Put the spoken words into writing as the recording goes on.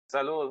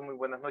Saludos, muy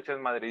buenas noches,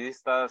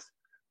 madridistas.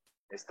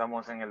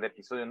 Estamos en el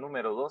episodio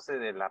número 12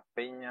 de la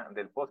Peña,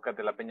 del podcast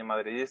de la Peña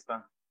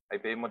Madridista. Ahí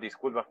pedimos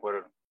disculpas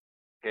por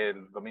que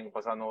el domingo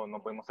pasado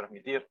no pudimos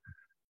transmitir.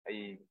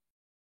 Ahí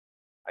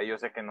yo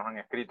sé que nos han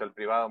escrito al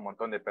privado un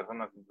montón de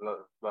personas,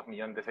 los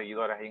millones de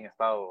seguidores ahí han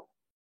estado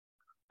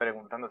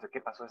preguntándose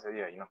qué pasó ese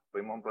día y no,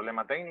 tuvimos un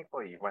problema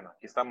técnico y bueno,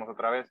 aquí estamos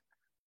otra vez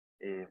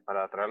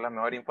para traer la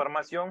mejor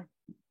información.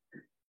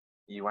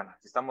 Y bueno,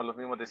 aquí estamos los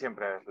mismos de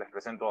siempre. Les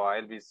presento a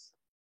Elvis.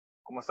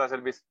 ¿Cómo estás,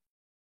 Elvis?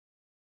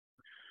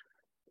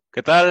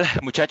 ¿Qué tal,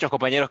 muchachos,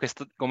 compañeros?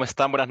 ¿Cómo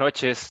están? Buenas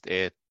noches.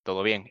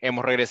 ¿Todo bien?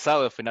 Hemos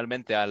regresado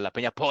finalmente a la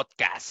Peña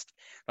Podcast.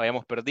 Nos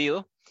habíamos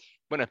perdido.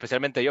 Bueno,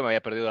 especialmente yo me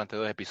había perdido durante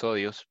 2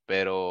 episodios,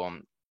 pero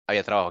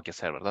había trabajo que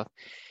hacer, ¿verdad?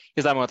 Y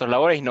estábamos en otras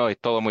labores y no, y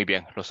todo muy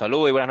bien. Los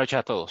saludo y buenas noches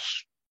a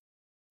todos.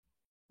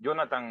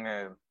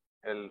 Jonathan,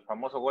 el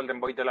famoso Golden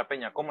Boy de la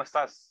Peña, ¿cómo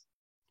estás?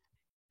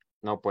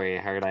 No,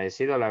 pues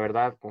agradecido, la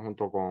verdad,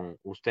 junto con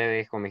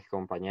ustedes, con mis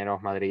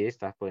compañeros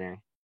madridistas,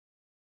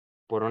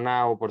 por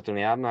una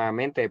oportunidad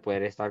nuevamente de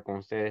poder estar con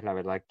ustedes. La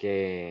verdad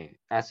que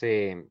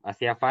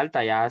hacía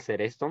falta ya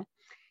hacer esto.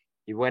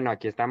 Y bueno,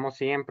 aquí estamos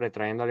siempre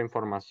trayendo la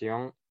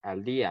información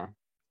al día,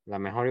 la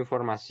mejor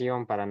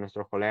información para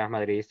nuestros colegas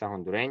madridistas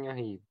hondureños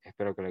y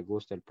espero que les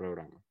guste el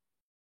programa.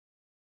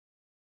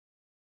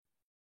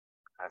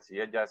 Así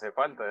es, ya hace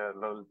falta.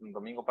 El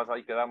domingo pasado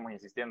ahí quedamos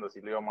insistiendo si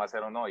lo íbamos a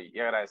hacer o no y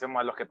agradecemos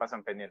a los que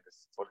pasan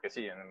pendientes, porque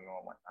sí,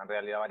 en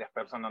realidad varias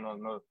personas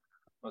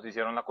nos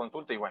hicieron la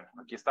consulta y bueno,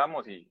 aquí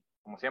estamos y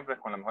como siempre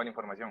con la mejor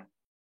información.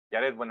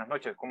 Yaret, buenas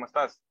noches, ¿cómo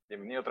estás?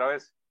 Bienvenido otra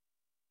vez.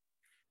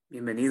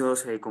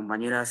 Bienvenidos,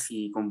 compañeras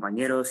y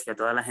compañeros, y a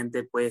toda la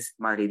gente pues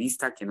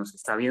madridista que nos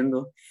está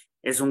viendo.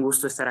 Es un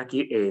gusto estar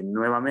aquí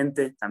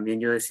nuevamente.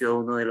 También yo he sido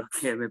uno de los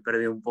que me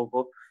perdí un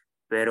poco,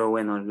 pero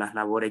bueno, las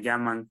labores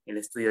llaman, el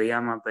estudio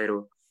llama,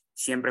 pero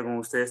siempre con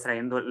ustedes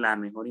trayendo la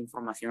mejor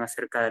información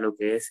acerca de lo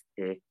que es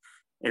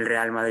el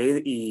Real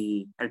Madrid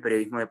y el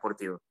periodismo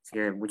deportivo. Así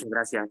que muchas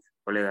gracias,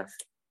 colegas.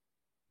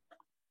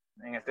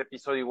 En este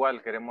episodio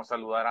igual queremos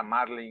saludar a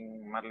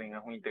Marlin. Marlin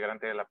es un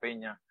integrante de la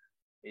Peña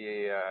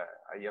y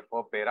ayer fue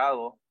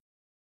operado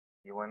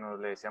y bueno,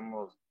 le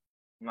deseamos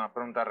una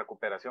pronta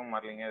recuperación.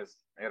 Marlin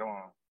era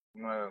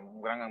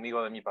un gran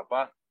amigo de mi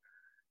papá,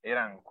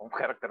 eran con un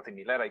carácter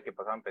similar, ahí que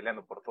pasaban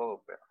peleando por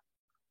todo, pero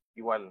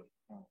igual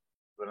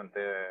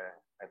durante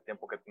el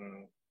tiempo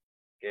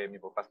que mi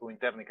papá estuvo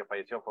interno y que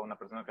falleció, fue una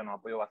persona que nos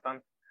apoyó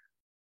bastante.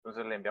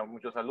 Entonces le enviamos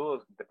muchos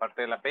saludos de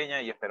parte de la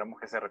Peña y esperamos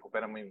que se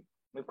recupere muy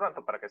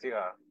pronto para que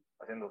siga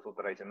haciendo su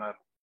tradicional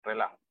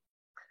relajo.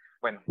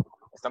 Bueno,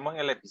 estamos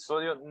en el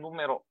episodio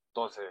número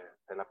 12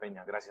 de la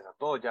Peña. Gracias a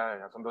todos,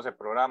 ya son 12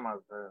 programas.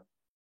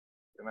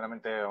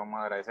 Primeramente vamos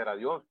a agradecer a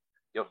Dios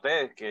y a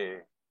ustedes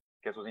que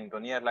su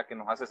sintonía es la que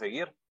nos hace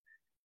seguir.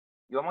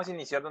 Y vamos a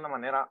iniciar de una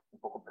manera un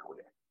poco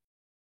peculiar.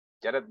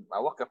 Jared, a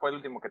vos que fue el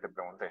último que te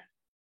pregunté.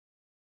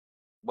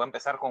 Voy a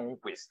empezar con un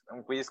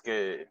quiz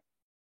que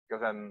o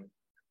sea,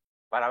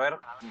 para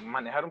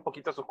manejar un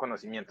poquito sus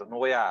conocimientos. No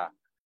voy a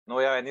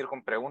venir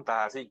con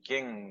preguntas así,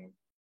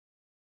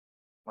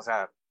 o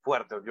sea,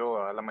 fuertes.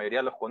 Yo a la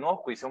mayoría los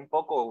conozco y sé un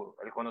poco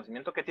el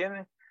conocimiento que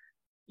tienen.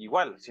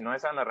 Igual, si no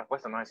saben la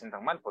respuesta, no se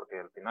sientan mal, porque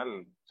al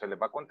final se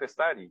les va a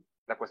contestar y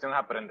la cuestión es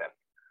aprender.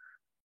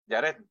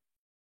 Jared,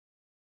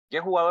 ¿qué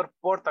jugador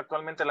porta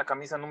actualmente la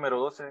camisa número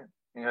 12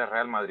 en el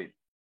Real Madrid?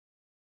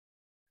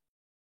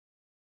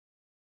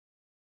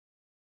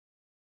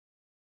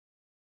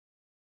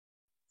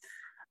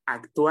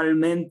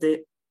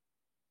 Actualmente,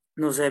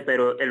 no sé,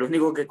 pero el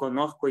único que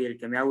conozco y el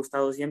que me ha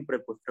gustado siempre,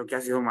 pues creo que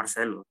ha sido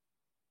Marcelo.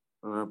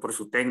 Por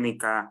su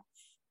técnica.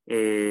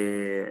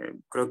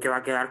 Creo que va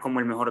a quedar como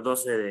el mejor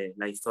 12 de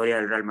la historia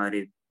del Real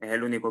Madrid. Es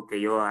el único que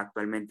yo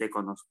actualmente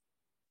conozco.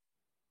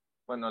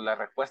 Bueno, la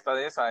respuesta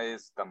de esa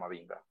es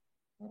Camavinga,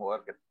 un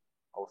jugador que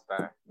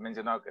está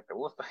mencionado que te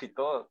gusta y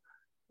todo.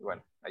 Y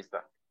bueno, ahí está.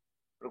 No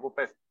te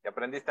preocupes, ya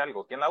aprendiste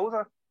algo. ¿Quién la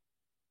usa?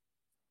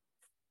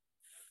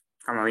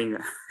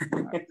 Camavinga.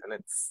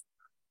 Excelente.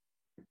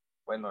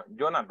 Bueno,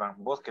 Jonathan,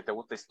 vos que te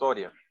gusta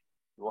historia,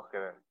 vos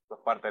que sos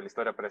parte de la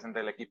historia presente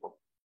del equipo.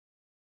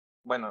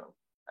 Bueno,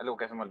 algo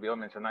que se me olvidó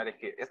mencionar es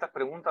que estas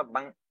preguntas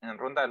van en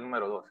ronda del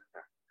número 2.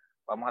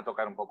 Vamos a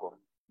tocar un poco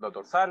los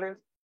dorsales,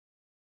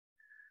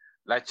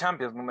 la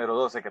Champions número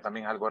 12, que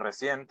también es algo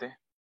reciente,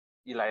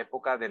 y la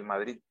época del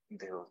Madrid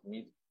de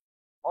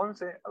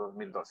 2011 a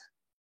 2012.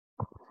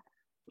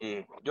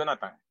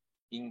 Jonathan,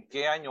 ¿en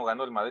qué año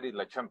ganó el Madrid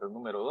la Champions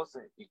número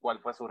 12 y cuál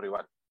fue su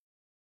rival?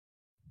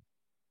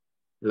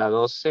 La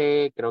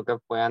 12 creo que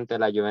fue ante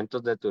la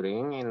Juventus de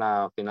Turín en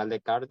la final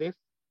de Cardiff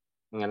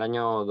en el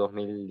año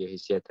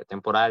 2017,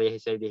 temporada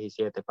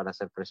 16-17 para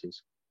ser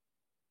preciso.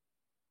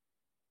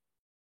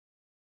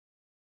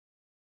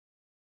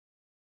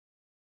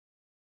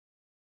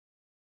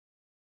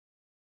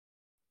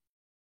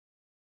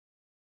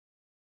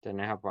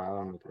 Tenés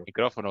apagado el micrófono.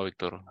 Micrófono,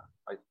 Víctor.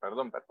 Ay,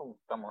 perdón,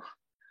 estamos.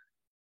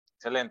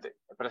 Excelente.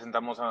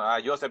 Presentamos a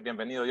Joseph.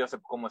 Bienvenido,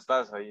 Joseph. ¿Cómo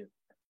estás? Ahí.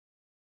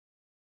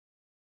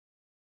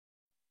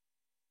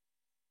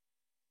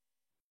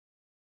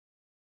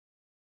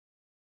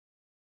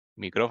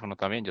 Micrófono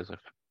también,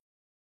 Joseph.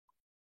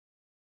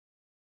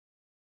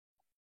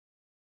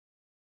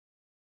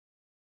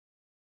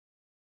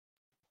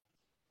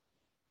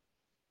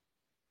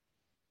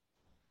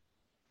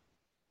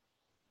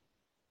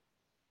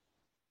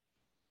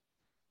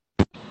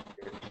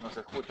 No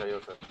se escucha,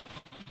 Joseph.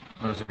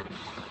 Ahora sí.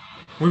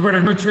 Muy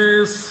buenas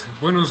noches,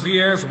 buenos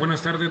días,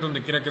 buenas tardes,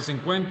 donde quiera que se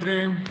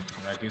encuentre.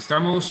 Aquí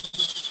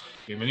estamos.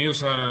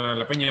 Bienvenidos a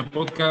La Peña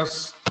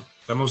Podcast.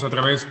 Estamos a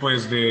través,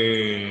 pues,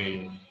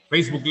 de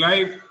Facebook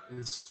Live,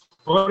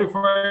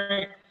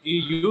 Spotify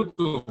y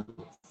YouTube.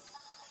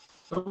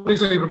 Estamos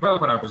listos y preparados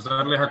para, pues,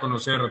 darles a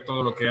conocer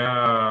todo lo que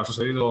ha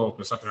sucedido,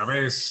 pues, a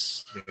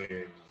través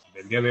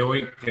del día de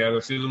hoy, que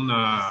ha sido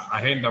una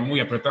agenda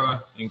muy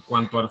apretada en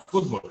cuanto al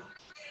fútbol.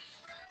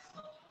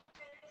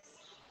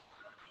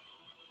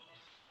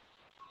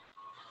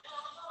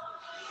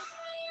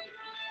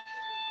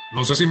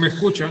 No sé si me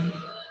escuchan.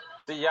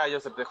 Sí, ya,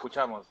 Joseph, te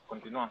escuchamos.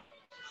 Continúa.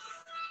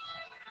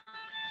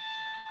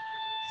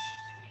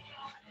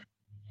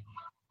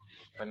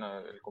 Bueno,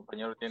 el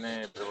compañero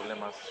tiene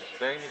problemas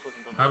técnicos,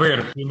 entonces... A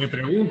ver, si me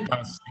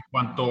preguntas en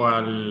cuanto a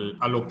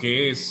lo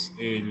que es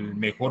el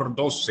mejor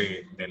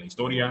 12 de la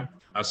historia,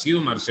 ha sido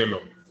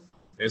Marcelo.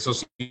 Eso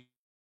sí.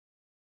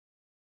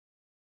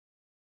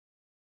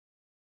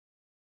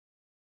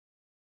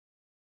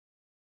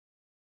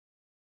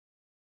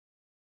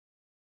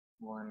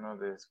 Bueno,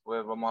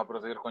 después vamos a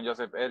proseguir con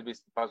Joseph.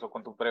 Elvis, paso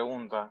con tu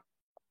pregunta.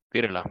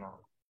 Tírela.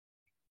 Bueno,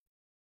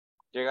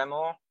 ¿qué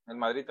ganó el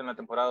Madrid en la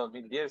temporada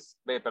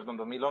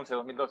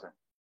 2011-2012?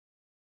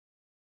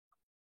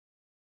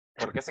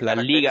 ¿Por qué se La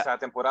caracteriza liga, esa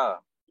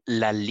temporada?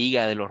 la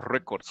liga de los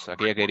récords,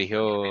 aquella que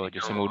dirigió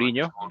José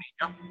Mourinho,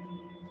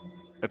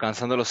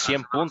 alcanzando los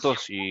 100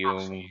 puntos y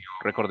un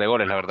récord de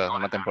goles, la verdad.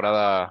 Una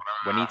temporada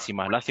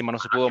buenísima. Lástima no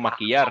se pudo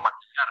maquillar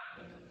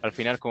al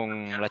final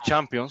con la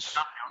Champions,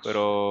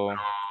 pero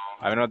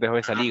a ver nos dejó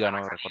esa liga,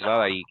 ¿no?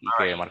 Recordada y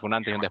que marcó un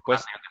antes y un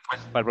después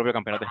para el propio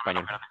campeonato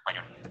español.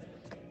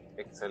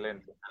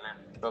 Excelente.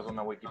 Entonces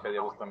una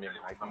Wikipedia vos también.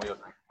 Ahí como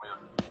Joseph.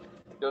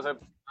 Joseph,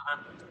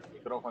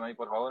 micrófono ahí,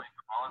 por favor.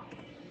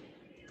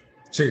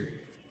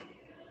 Sí.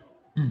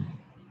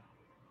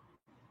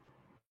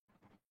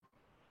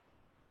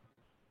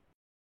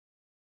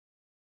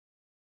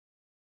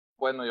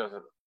 Bueno,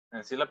 Joseph,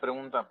 en sí la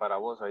pregunta para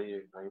vos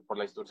ahí por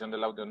la instrucción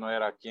del audio no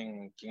era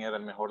quién era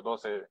el mejor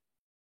 12,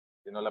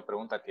 sino la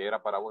pregunta que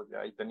era para vos. Ya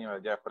ahí tenía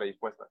ya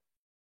predispuesta.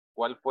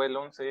 ¿Cuál fue el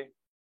 11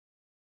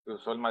 que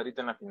usó el Madrid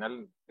en la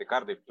final de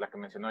Cardiff, la que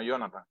mencionó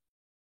Jonathan?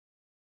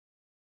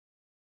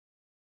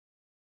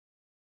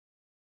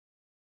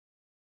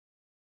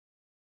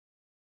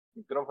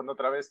 Micrófono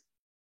otra vez.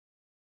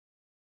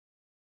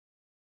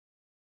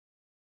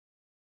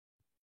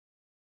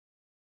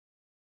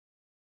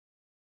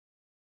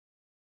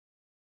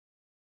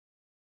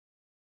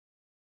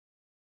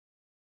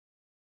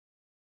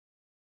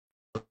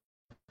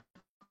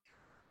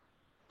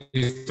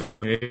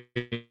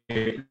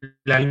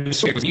 La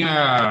alineación que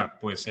tenía,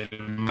 pues,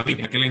 el Madrid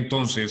en aquel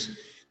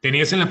entonces,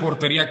 tenías en la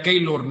portería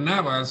Keylor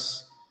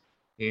Navas,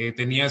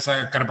 tenías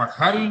a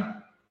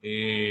Carvajal,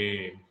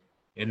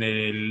 en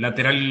el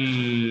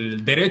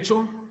lateral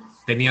derecho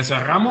tenías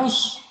a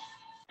Ramos,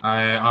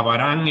 a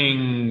Varane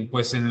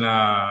en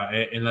la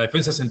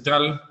defensa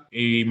central,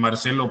 y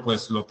Marcelo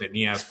pues lo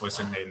tenías pues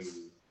en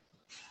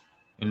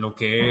lo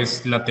que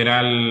es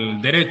lateral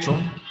derecho.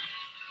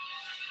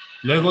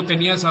 Luego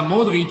tenías a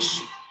Modric,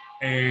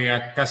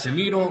 a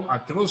Casemiro,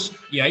 a Kroos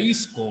y a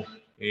Isco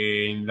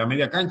en la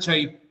media cancha,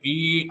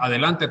 y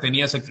adelante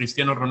tenías a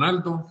Cristiano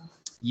Ronaldo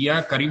y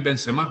a Karim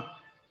Benzema.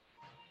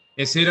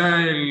 Ese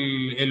era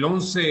el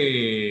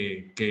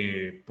 11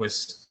 que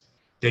pues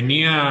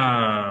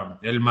tenía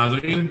el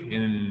Madrid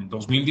en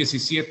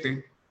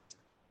 2017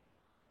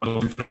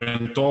 cuando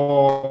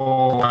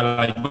enfrentó a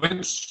la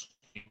Juventus.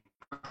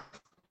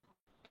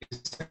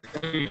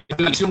 Es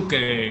la acción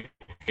que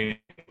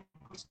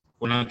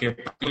con la que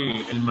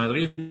el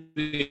Madrid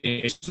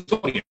es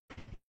historia.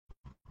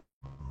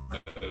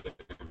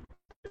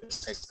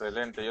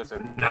 Excelente,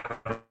 Joseph.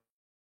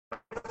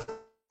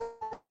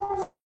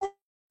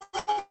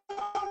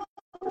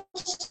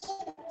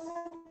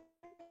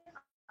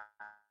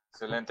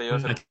 Excelente,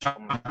 Joseph.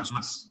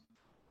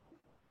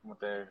 Como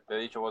te he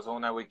dicho, vos sos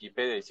una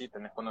Wikipedia y sí,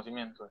 tenés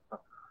conocimiento de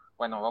esto.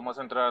 Bueno, vamos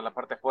a entrar a la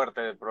parte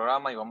fuerte del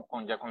programa y vamos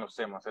ya con los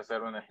temas. Esa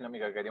era una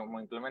dinámica que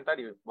queríamos implementar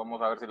y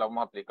vamos a ver si la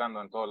vamos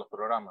aplicando en todos los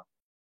programas.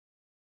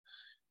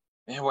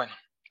 Bueno,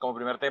 como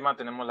primer tema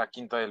tenemos la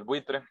Quinta del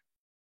Buitre,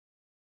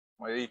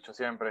 como he dicho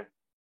siempre,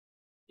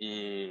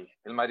 y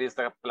el Madrid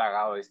está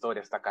plagado de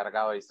historia, está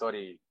cargado de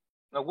historia y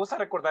nos gusta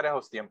recordar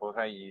esos tiempos,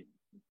 y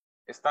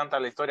es tanta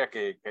la historia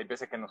que hay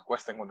veces que nos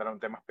cuesta encontrar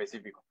un tema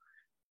específico.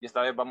 Y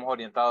esta vez vamos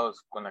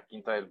orientados con la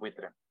Quinta del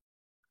Buitre.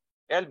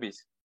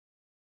 Elvis,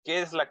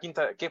 ¿qué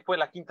fue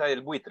la Quinta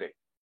del Buitre?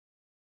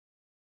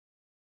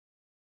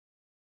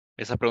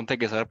 Esa pregunta hay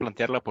que saber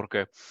plantearla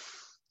porque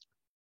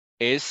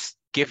es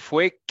qué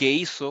fue, qué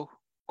hizo,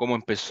 cómo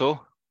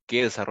empezó,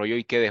 qué desarrolló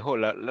y qué dejó.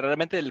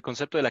 Realmente el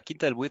concepto de la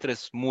Quinta del Buitre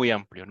es muy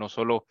amplio, no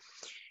solo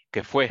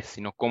qué fue,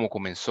 sino cómo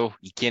comenzó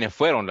y quiénes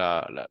fueron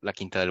la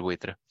Quinta del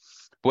Buitre.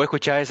 Puedo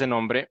escuchar ese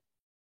nombre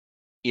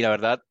y la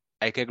verdad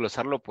hay que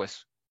glosarlo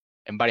pues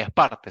en varias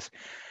partes.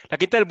 La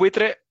Quinta del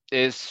Buitre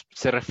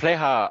se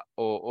refleja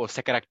o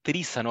se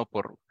caracteriza, ¿no?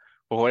 por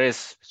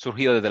jugadores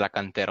surgidos desde la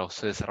cantera o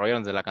se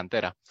desarrollaron desde la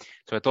cantera,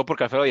 sobre todo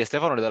porque Alfredo y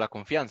Estefano les da la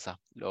confianza,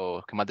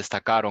 los que más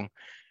destacaron.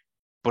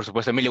 Por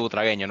supuesto, Emilio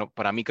Butragueño, ¿no?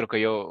 Para mí creo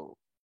que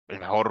el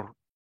mejor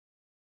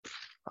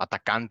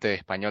atacante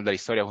español de la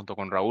historia, junto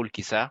con Raúl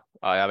quizá,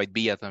 a David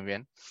Villa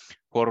también,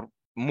 por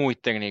muy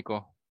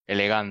técnico,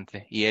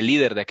 elegante y el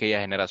líder de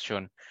aquella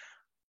generación.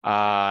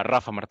 A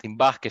Rafa Martín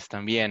Vázquez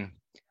también,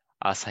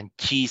 a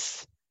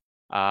Sanchís,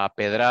 a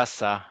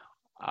Pedraza,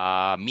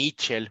 a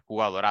Michel,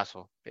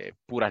 jugadorazo,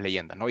 puras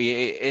leyendas, ¿no? Y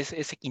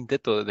ese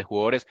quinteto de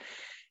jugadores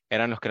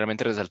eran los que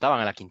realmente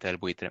resaltaban a la Quinta del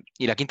Buitre.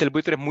 Y la Quinta del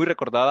Buitre es muy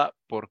recordada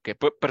porque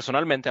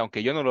personalmente,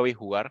 aunque yo no lo vi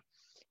jugar,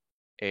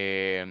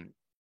 eh,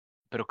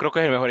 pero creo que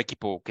es el mejor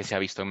equipo que se ha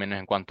visto, al menos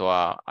en cuanto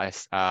a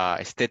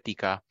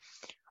estética,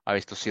 a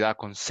vistosidad,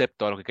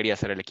 concepto, a lo que quería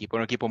hacer el equipo.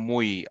 Era un equipo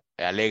muy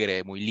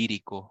alegre, muy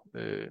lírico,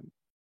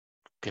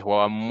 que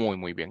jugaba muy,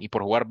 muy bien. Y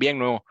por jugar bien,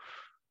 no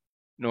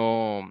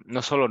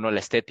solo no la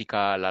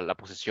estética, la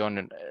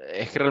posesión,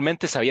 es que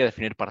realmente sabía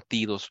definir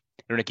partidos.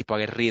 Era un equipo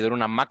aguerrido, era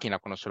una máquina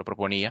cuando se lo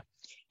proponía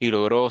y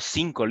logró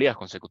 5 ligas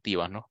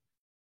consecutivas, ¿no?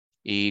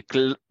 Y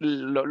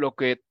lo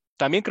que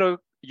también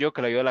creo yo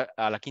que le ayudó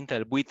a la Quinta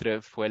del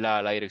Buitre fue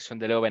la dirección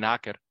de Leo Ben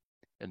Hacker,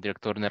 el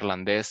director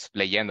neerlandés,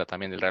 leyenda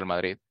también del Real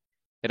Madrid.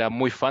 Era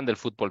muy fan del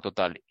fútbol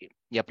total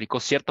y aplicó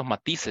ciertos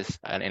matices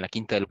en la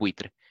Quinta del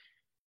Buitre.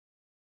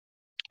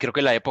 Creo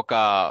que la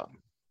época,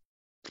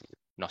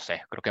 no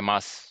sé, creo que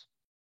más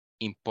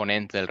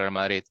imponente del Real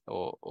Madrid,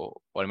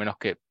 o al menos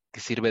que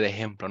sirve de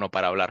ejemplo, ¿no?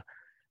 Para hablar.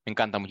 Me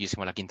encanta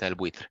muchísimo la Quinta del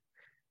Buitre.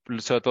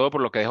 Sobre todo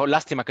por lo que dejó.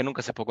 Lástima que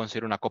nunca se pudo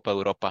conseguir una Copa de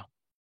Europa.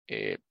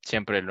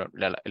 Siempre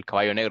el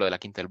caballo negro de la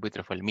Quinta del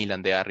Buitre fue el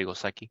Milan de Arrigo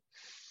Sacchi.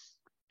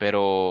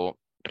 Pero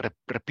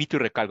repito y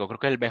recalco, creo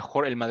que es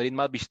el Madrid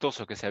más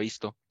vistoso que se ha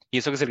visto. Y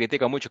eso que se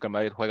critica mucho, que el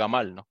Madrid juega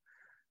mal, ¿no?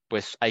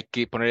 Pues hay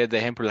que ponerles de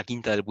ejemplo la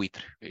Quinta del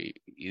Buitre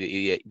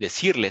y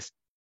decirles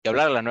y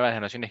hablar a las nuevas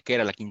generaciones que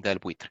era la Quinta del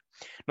Buitre.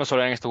 No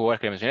solo eran estos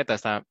jugadores que mencioné,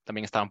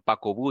 también estaban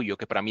Paco Bullo,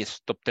 que para mí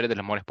es top 3 de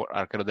los mejores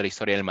arqueros de la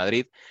historia del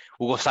Madrid.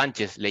 Hugo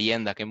Sánchez,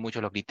 leyenda, que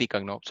muchos lo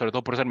critican, ¿no? Sobre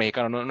todo por ser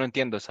mexicano. No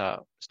entiendo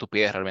esa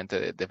estupidez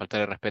realmente de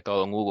faltarle respeto a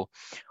don Hugo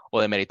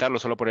o de meritarlo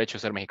solo por el hecho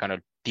de ser mexicano.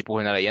 El tipo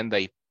es una leyenda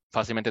y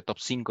fácilmente top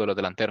 5 de los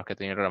delanteros que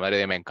tenía el Real Madrid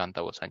y me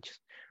encanta Hugo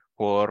Sánchez.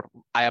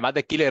 Además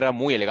de Killer era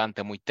muy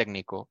elegante, muy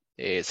técnico,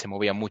 se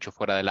movía mucho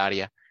fuera del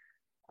área,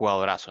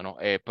 jugadorazo, ¿no?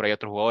 Pero hay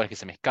otros jugadores que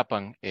se me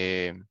escapan.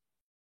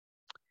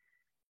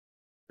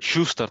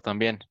 Schuster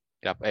también,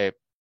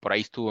 por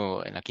ahí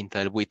estuvo en la Quinta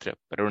del Buitre,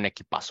 pero era un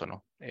equipazo,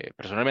 ¿no?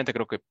 Personalmente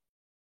creo que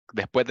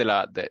después del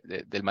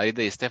Madrid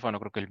de Di Stéfano,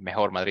 creo que el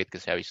mejor Madrid que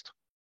se ha visto.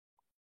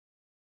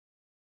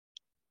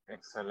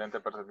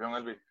 Excelente percepción,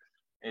 Elvis.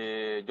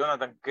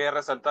 Jonathan, ¿qué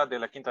resaltar de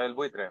la Quinta del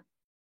Buitre?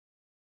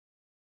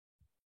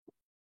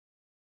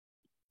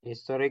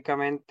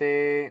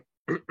 Históricamente,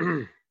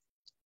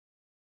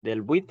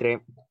 del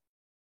buitre,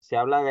 se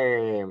habla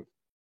de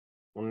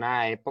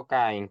una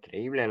época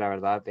increíble, la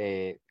verdad.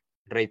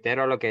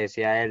 Reitero lo que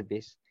decía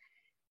Elvis.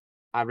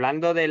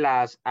 Hablando de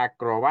las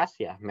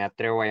acrobacias, me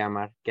atrevo a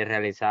llamar, que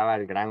realizaba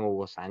el gran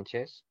Hugo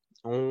Sánchez,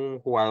 un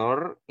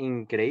jugador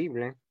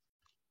increíble,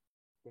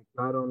 que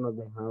claro, nos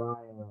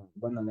dejaba,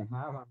 bueno,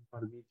 dejaba,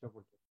 mejor dicho,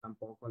 porque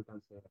tampoco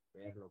alcancé a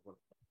verlo,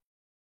 porque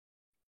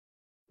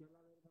yo la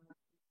verdad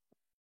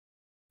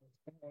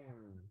es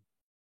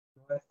que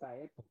toda esta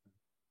época,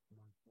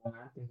 no,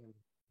 antes de,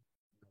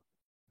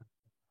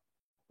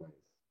 pues,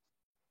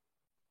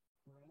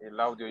 El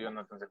audio,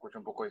 Jonathan, se escucha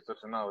un poco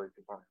distorsionado.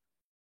 Disculpa.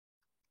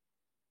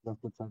 lo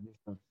escuchas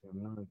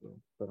distorsionado,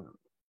 pero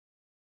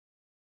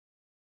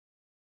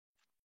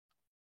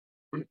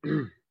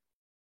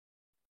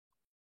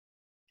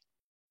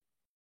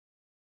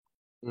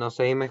no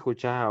sé si me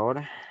escuchas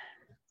ahora.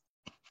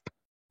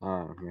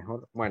 Ah,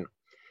 mejor. Bueno,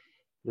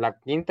 la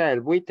Quinta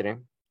del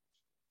Buitre,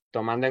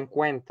 tomando en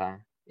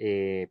cuenta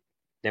de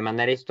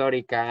manera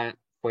histórica,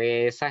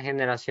 fue esa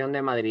generación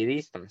de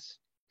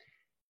madridistas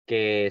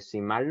que,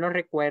 si mal no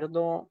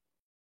recuerdo,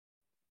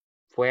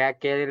 fue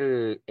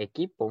aquel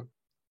equipo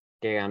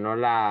que ganó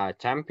la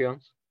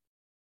Champions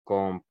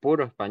con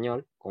puro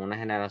español, con una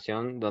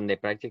generación donde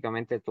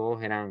prácticamente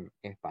todos eran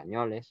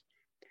españoles.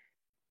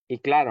 Y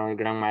claro, el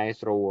gran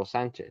maestro Hugo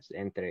Sánchez,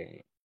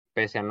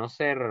 pese a no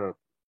ser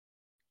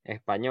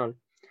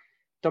español,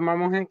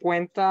 tomamos en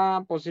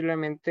cuenta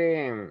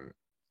posiblemente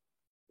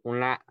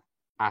una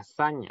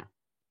hazaña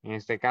en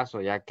este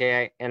caso, ya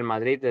que el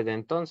Madrid desde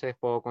entonces,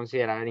 puedo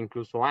considerar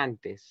incluso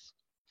antes,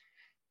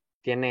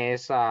 tiene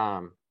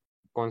esa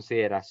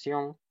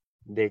consideración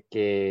de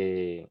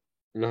que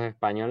los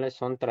españoles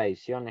son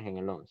tradiciones en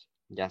el once,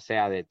 ya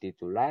sea de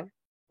titular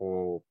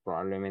o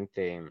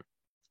probablemente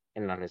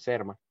en la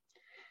reserva.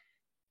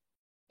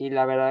 Y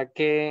la verdad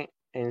que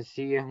en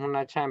sí es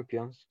una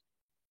Champions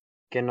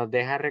que nos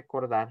deja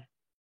recordar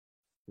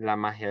la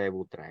magia de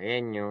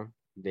Butragueño,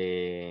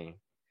 de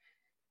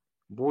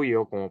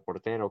Bullo como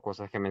portero,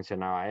 cosas que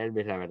mencionaba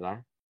Elvis, la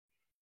verdad.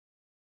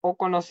 O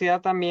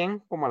conocida también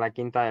como la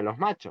Quinta de los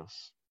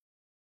Machos,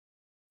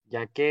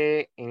 ya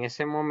que en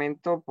ese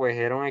momento pues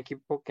era un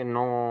equipo que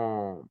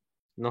no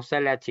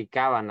se le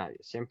achicaba a nadie,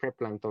 siempre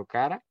plantó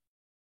cara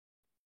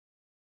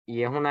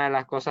y es una de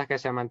las cosas que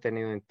se ha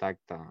mantenido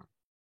intacta.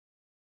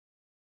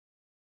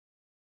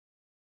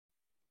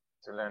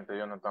 Excelente,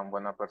 Jonathan,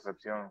 buena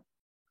percepción.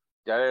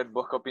 Ya,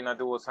 ¿vos qué opinas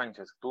de Hugo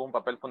Sánchez? ¿Tuvo un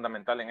papel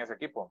fundamental en ese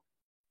equipo?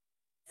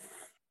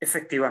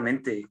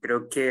 Efectivamente,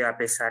 creo que a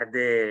pesar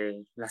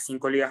de las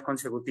 5 ligas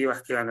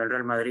consecutivas que ganó el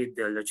Real Madrid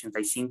del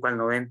 85 al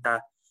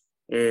 90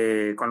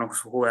 con los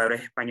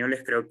jugadores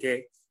españoles, creo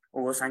que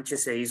Hugo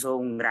Sánchez se hizo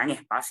un gran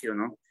espacio,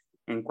 ¿no?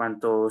 En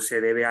cuanto se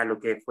debe a lo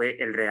que fue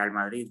el Real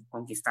Madrid,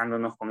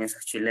 conquistándonos con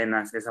esas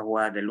chilenas, esas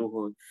jugadas de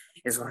lujo,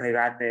 esos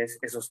regates,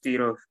 esos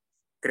tiros.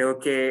 Creo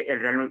que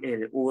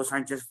el Hugo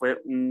Sánchez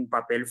fue un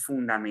papel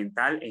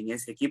fundamental en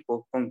ese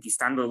equipo,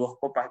 conquistando 2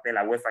 copas de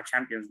la UEFA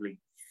Champions League.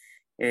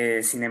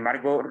 Sin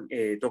embargo,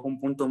 toca un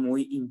punto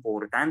muy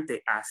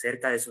importante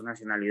acerca de su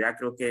nacionalidad.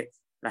 Creo que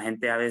la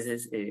gente a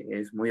veces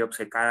es muy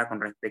obcecada con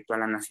respecto a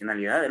la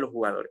nacionalidad de los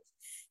jugadores.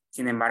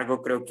 Sin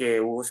embargo, creo que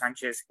Hugo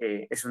Sánchez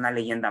es una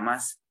leyenda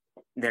más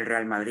del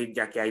Real Madrid,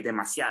 ya que hay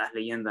demasiadas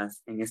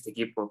leyendas en este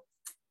equipo.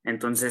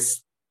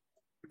 Entonces,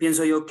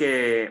 pienso yo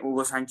que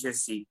Hugo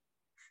Sánchez sí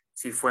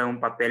fue un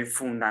papel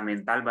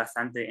fundamental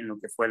bastante en lo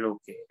que fue lo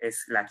que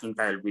es la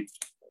Quinta del Buitre.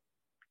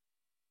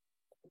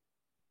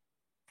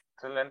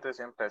 Excelente,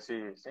 siempre así,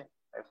 sí.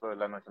 Eso de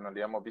la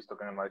nacionalidad hemos visto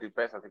que en el Madrid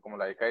pesa, así como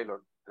la de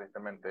Keylor.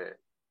 Tristemente,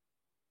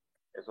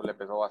 eso le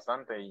pesó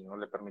bastante y no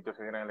le permitió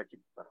seguir en el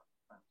equipo. Pero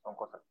son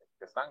cosas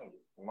que están y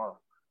ni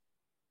modo.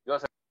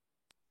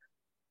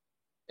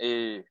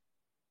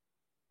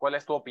 ¿Cuál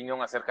es tu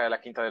opinión acerca de la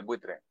Quinta del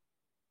Buitre?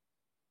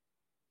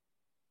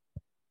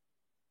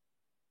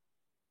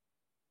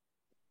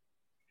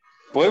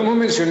 Podemos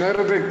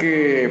mencionar de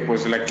que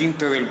pues, la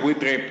Quinta del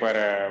Buitre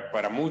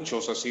para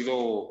muchos ha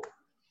sido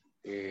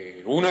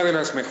una de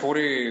las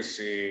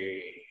mejores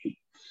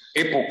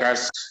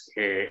épocas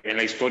en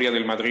la historia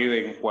del Madrid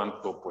en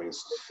cuanto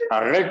pues,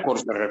 a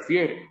récords se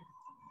refiere,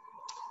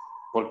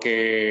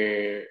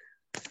 porque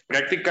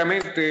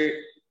prácticamente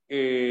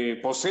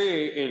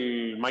posee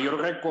el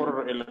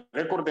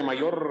récord de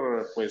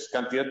mayor pues,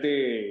 cantidad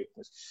de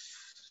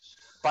pues,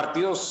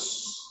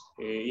 partidos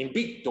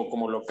invicto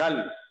como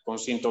local, con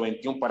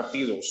 121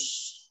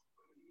 partidos.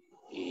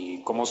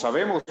 Y como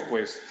sabemos,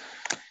 pues,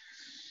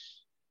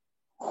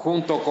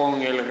 junto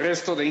con el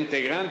resto de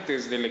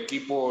integrantes del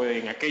equipo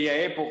en aquella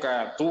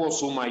época, tuvo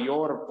su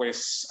mayor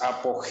pues,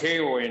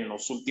 apogeo en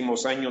los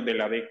últimos años de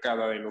la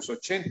década de los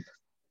 80.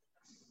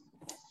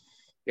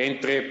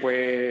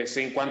 Pues,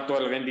 en cuanto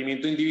al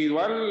rendimiento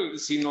individual,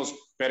 si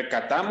nos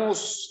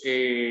percatamos,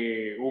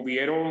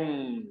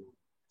 hubieron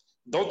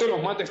 2 de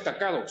los más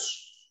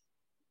destacados.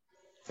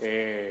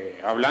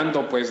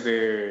 Hablando pues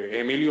de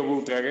Emilio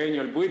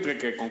Butragueño, el Buitre,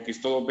 que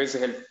conquistó 2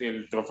 veces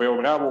el trofeo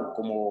Bravo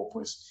como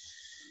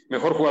pues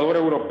mejor jugador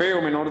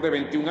europeo menor de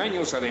 21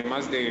 años,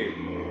 además de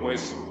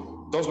pues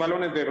 2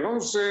 balones de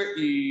bronce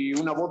y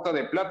una bota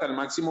de plata, el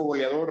máximo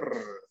goleador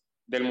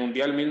del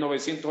Mundial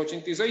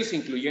 1986,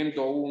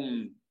 incluyendo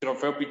un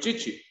trofeo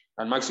Pichichi,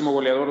 al máximo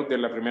goleador de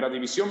la primera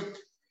división.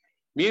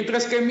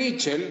 Mientras que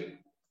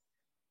Michel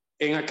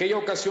en aquella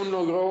ocasión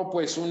logró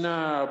pues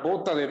una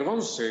bota de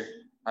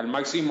bronce al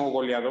máximo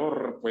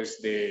goleador pues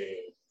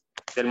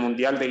del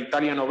Mundial de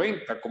Italia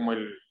 90, como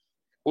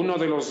uno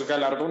de los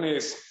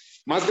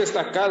galardones más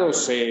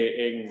destacados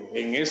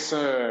en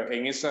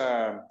ese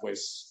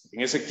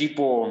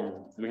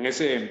equipo,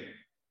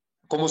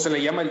 ¿cómo se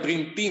le llama? El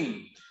Dream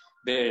Team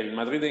del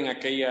Madrid en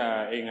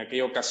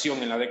aquella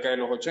ocasión, en la década de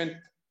los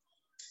 80.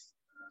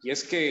 Y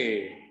es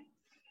que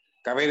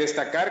cabe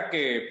destacar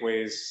que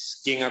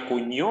pues quien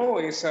acuñó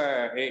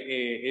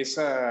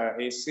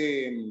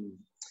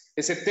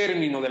ese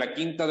término de la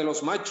Quinta de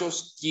los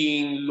Machos,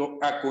 quien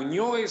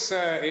acuñó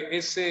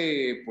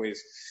ese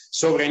pues,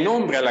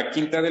 sobrenombre a la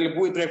Quinta del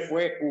Buitre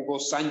fue Hugo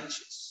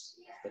Sánchez,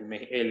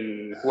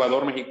 el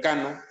jugador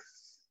mexicano,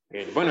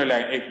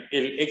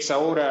 el ex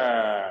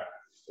ahora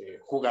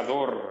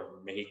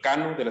jugador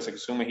mexicano de la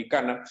selección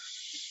mexicana,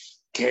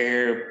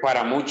 que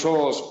para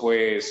muchos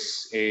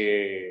pues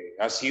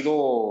ha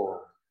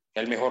sido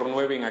el mejor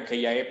 9 en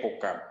aquella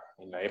época,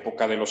 en la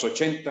época de los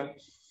 80.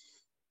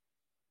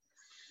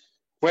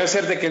 Puede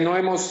ser de que no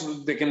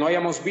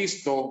hayamos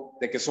visto,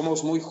 de que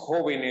somos muy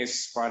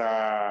jóvenes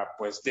para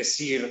pues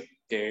decir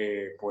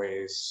que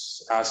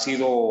pues ha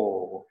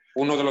sido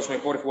uno de los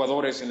mejores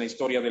jugadores en la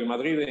historia del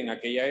Madrid en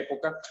aquella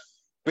época,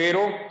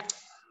 pero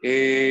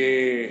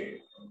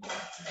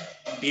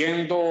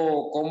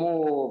viendo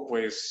cómo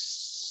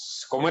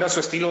era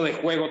su estilo de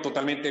juego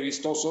totalmente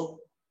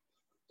vistoso,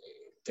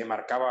 que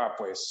marcaba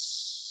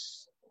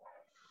pues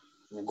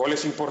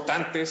goles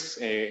importantes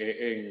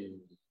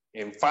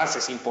en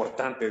fases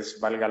importantes,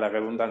 valga la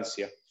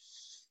redundancia.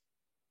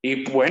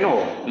 Y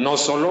bueno, no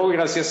solo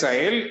gracias a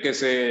él que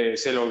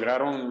se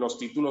lograron los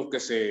títulos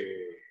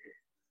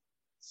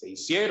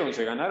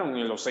se ganaron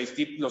en los seis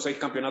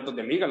campeonatos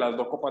de liga, las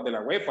 2 copas de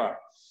la UEFA,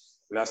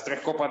 las 3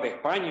 copas de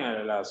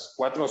España, las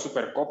 4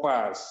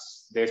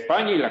 supercopas de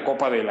España y la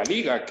copa de la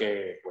liga,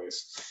 que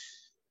pues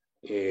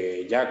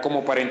ya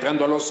como para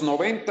entrando a los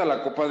 90,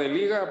 la copa de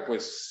liga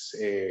pues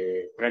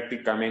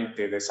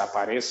prácticamente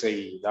desaparece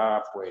y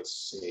da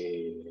pues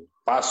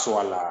paso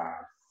a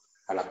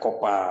la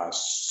copa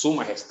Su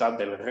Majestad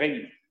del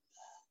Rey.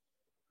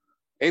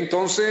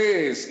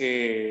 Entonces,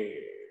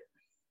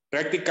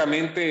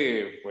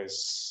 prácticamente,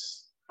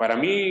 pues, para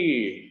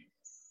mí,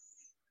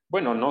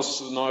 bueno, no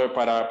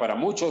para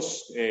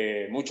muchos,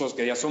 muchos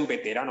que ya son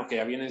veteranos, que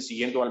ya vienen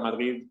siguiendo al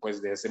Madrid,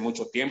 pues, desde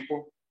mucho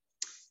tiempo,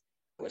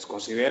 pues,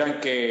 consideran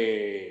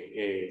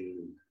que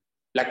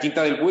la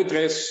Quinta del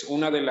Buitre es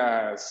una de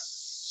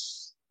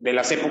las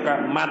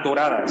épocas más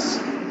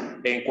doradas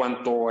en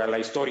cuanto a la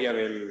historia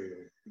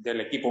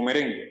del equipo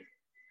merengue.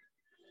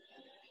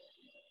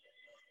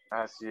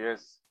 Así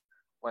es.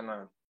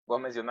 Bueno, vos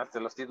mencionaste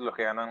los títulos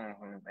que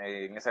ganaron.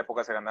 En esa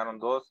época se ganaron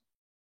 2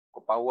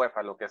 Copa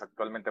UEFA, lo que es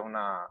actualmente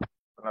una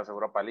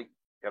Europa League.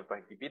 Ciertos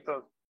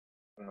equipitos,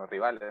 unos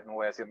rivales, no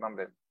voy a decir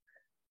nombres,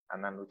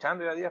 andan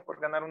luchando ya días por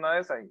ganar una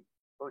de esas y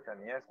pucha,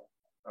 ni eso.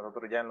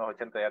 Nosotros ya en los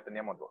 80 ya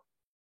teníamos 2.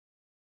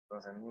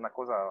 Entonces, una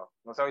cosa,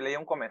 no sé, hoy leí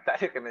un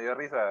comentario que me dio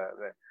risa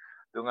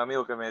de un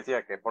amigo que me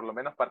decía que por lo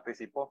menos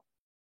participó.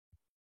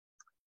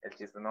 El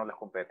chiste no es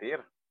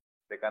competir,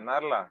 de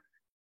ganarla.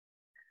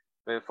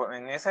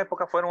 En esa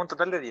época fueron un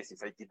total de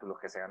 16 títulos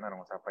que se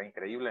ganaron, o sea, fue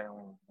increíble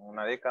en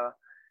una década.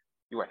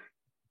 Y bueno,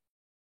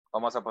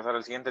 vamos a pasar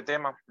al siguiente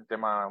tema, un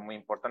tema muy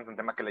importante, un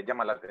tema que le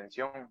llama la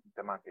atención, un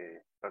tema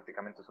que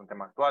prácticamente es un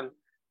tema actual,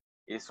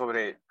 y es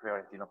sobre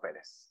Florentino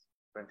Pérez.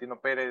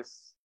 Florentino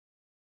Pérez,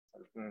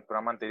 en el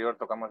programa anterior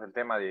tocamos el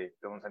tema de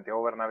un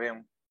Santiago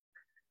Bernabéu,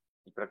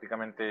 y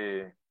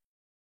prácticamente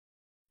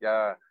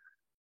ya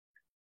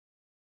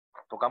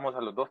tocamos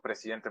a los 2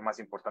 presidentes más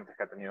importantes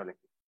que ha tenido el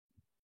equipo.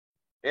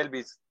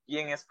 Elvis,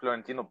 ¿quién es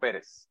Florentino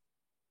Pérez?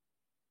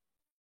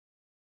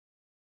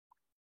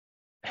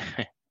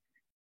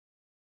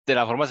 De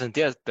la forma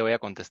sentida te voy a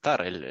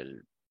contestar,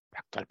 el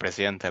actual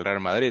presidente del Real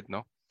Madrid,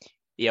 ¿no?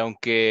 Y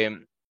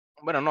aunque,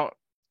 bueno, no,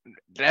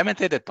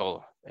 realmente es de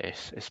todo.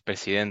 Es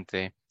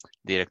presidente,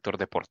 director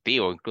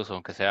deportivo, incluso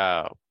aunque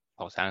sea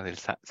José Ángel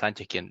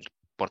Sánchez quien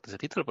porta ese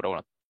título, pero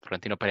bueno,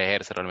 Florentino Pérez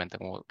ejerce realmente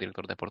como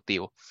director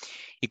deportivo.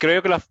 Y creo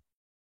yo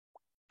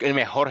que el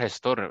mejor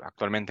gestor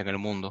actualmente en el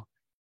mundo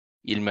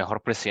y el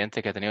mejor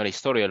presidente que ha tenido la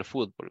historia del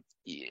fútbol.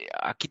 Y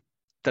aquí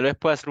tal vez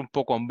pueda ser un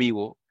poco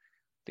ambiguo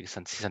de que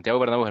si Santiago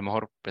Bernabéu es el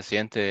mejor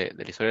presidente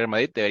de la historia del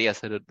Madrid, debería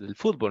ser del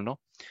fútbol,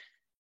 ¿no?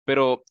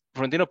 Pero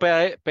Florentino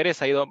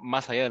Pérez ha ido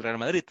más allá del Real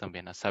Madrid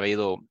también, ha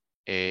sabido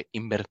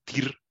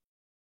invertir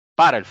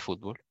para el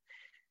fútbol.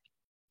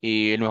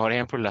 Y el mejor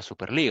ejemplo es la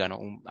Superliga, ¿no?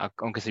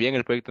 Aunque si bien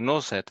el proyecto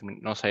no se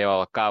ha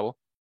llevado a cabo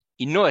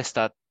y no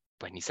está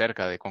pues ni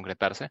cerca de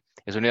concretarse,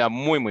 es una idea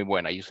muy, muy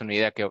buena y es una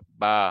idea que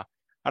va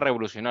a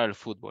revolucionar el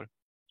fútbol.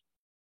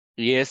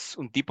 Y es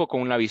un tipo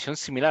con una visión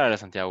similar a la de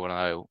Santiago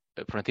Bernabéu.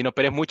 Florentino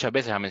Pérez muchas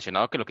veces ha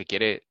mencionado que lo que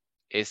quiere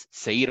es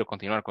seguir o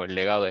continuar con el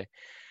legado de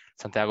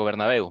Santiago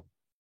Bernabéu.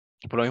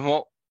 Y por lo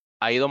mismo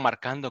ha ido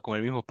marcando con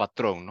el mismo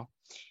patrón, ¿no?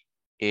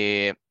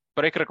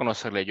 Pero hay que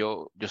reconocerle,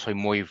 yo soy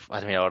muy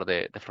admirador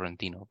de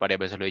Florentino. Varias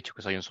veces lo he dicho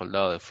que soy un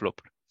soldado de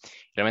Flopper.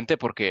 Realmente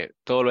porque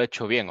todo lo he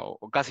hecho bien, o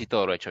casi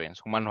todo lo he hecho bien.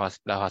 Son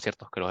más los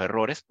aciertos que los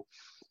errores.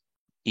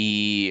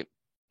 Y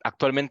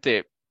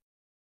actualmente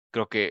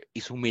creo que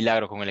hizo un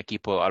milagro con el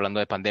equipo, hablando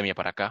de pandemia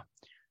para acá,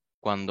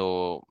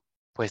 cuando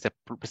pues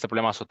este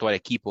problema azotó al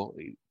equipo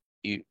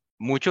y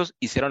muchos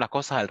hicieron las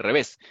cosas al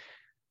revés.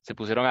 Se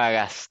pusieron a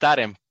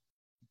gastar en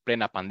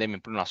plena pandemia,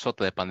 en pleno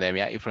azote de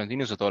pandemia, y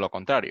Florentino hizo todo lo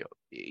contrario.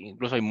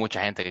 Incluso hay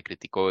mucha gente que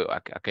criticó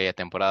aquella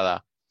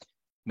temporada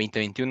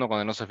 2021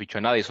 cuando no se fichó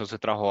nada y solo se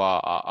trajo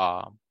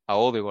a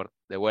Odegaard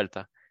de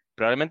vuelta.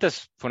 Probablemente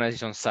fue una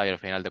decisión sabia al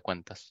final de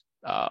cuentas,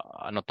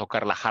 a no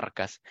tocar las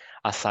arcas,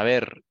 a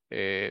saber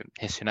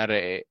gestionar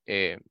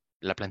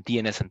la plantilla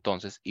en ese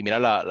entonces y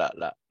mirar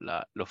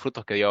los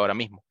frutos que dio ahora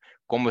mismo.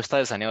 Cómo está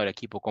desaneado el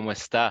equipo, cómo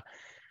está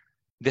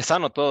de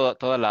sano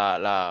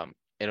toda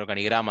el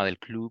organigrama del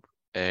club.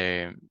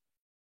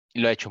 Y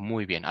lo ha hecho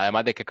muy bien.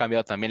 Además de que ha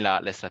cambiado también la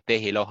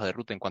estrategia y la hoja de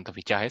ruta en cuanto a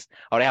fichajes.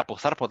 Ahora es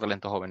apostar por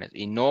talentos jóvenes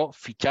y no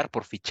fichar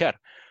por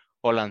fichar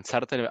o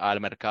lanzarte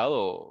al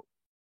mercado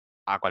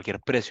a cualquier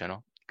precio,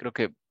 ¿no? Creo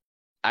que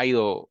ha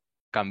ido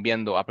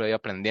cambiando, ha ido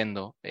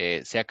aprendiendo,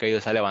 se ha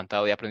caído, se ha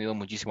levantado y ha aprendido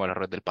muchísimo de los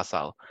errores del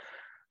pasado.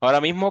 Ahora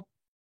mismo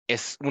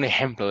es un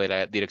ejemplo de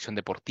la dirección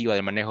deportiva,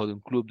 del manejo de un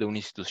club, de una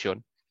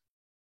institución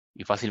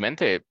y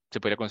fácilmente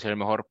se podría considerar el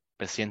mejor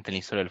presidente en la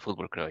historia del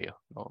fútbol, creo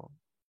yo, ¿no?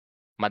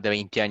 Más de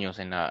 20 años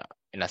en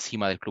la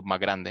cima del club más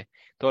grande,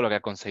 todo lo que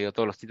ha conseguido,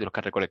 todos los títulos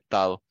que ha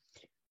recolectado,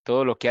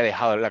 todo lo que ha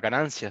dejado, las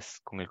ganancias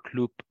con el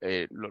club,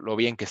 lo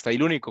bien que está, y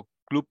el único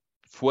club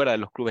fuera de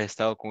los clubes de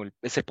Estado con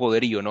ese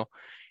poderío, ¿no?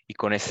 Y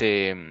con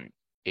ese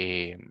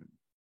eh,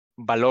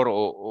 valor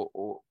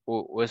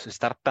o es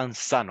estar tan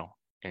sano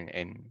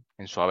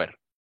en su haber.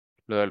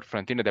 Lo del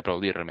Florentino es de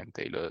aplaudir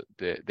realmente y lo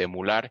de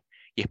emular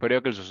y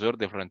espero que el sucesor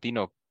de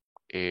Florentino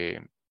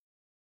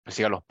pues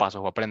siga los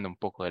pasos o aprenda un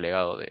poco del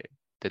legado de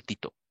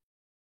Tito.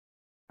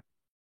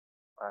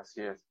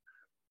 Así es.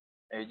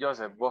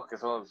 Joseph, vos que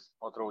sos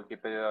otro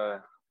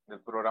Wikipedia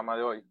del programa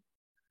de hoy,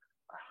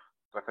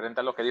 referente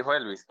a lo que dijo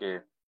Elvis,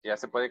 que ya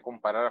se puede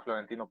comparar a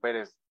Florentino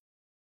Pérez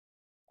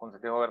con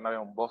Santiago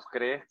Bernabéu, ¿vos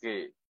crees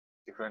que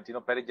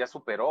Florentino Pérez ya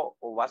superó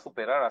o va a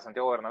superar a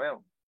Santiago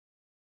Bernabéu?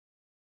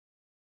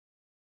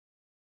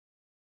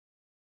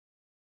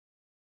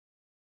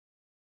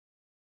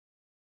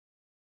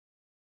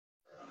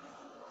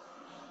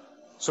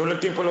 Solo el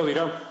tiempo lo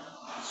dirá.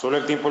 Solo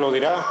el tiempo lo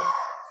dirá.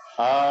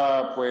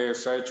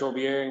 Pues ha hecho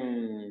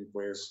bien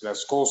pues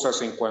las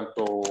cosas en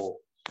cuanto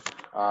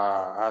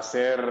a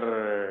hacer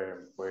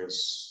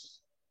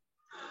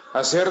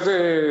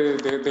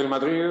del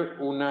Madrid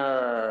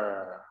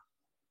una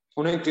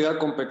entidad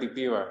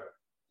competitiva,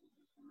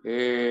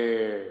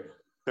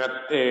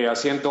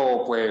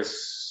 haciendo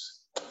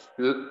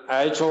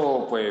ha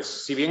hecho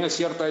si bien es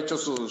cierto, ha hecho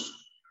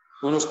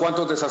unos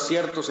cuantos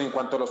desaciertos en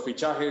cuanto a los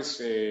fichajes,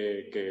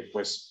 que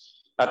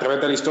a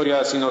través de la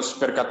historia, si nos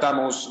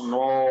percatamos,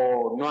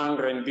 no han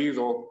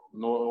rendido,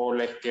 no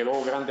les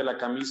quedó grande la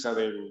camisa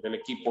del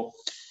equipo.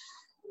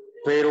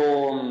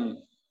 Pero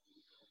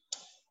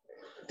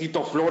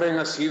Tito Floren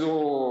ha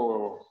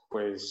sido,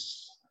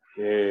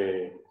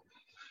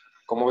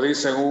 como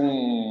dicen,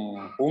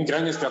 un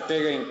gran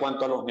estratega en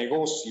cuanto a los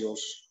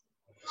negocios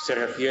se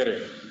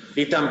refiere.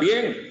 Y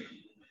también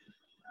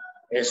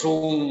es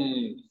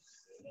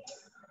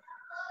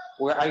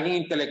alguien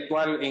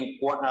intelectual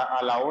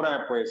a la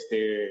hora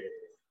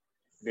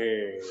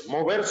de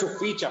mover sus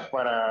fichas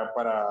para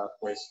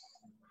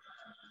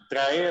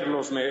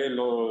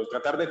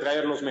tratar de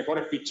traer los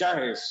mejores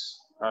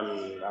fichajes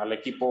al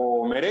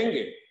equipo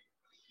merengue,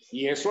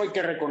 y eso hay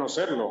que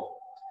reconocerlo.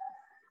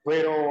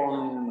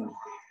 Pero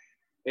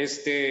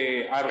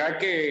habrá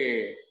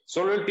que,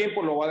 solo el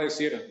tiempo lo va a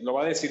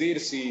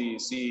decidir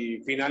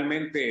si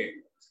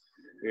finalmente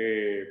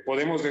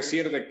podemos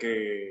decir de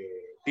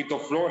que Tito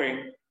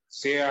Floren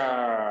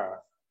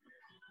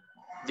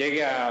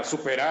llegue a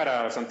superar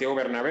a Santiago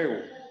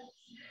Bernabéu.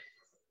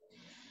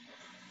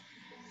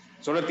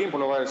 Solo el tiempo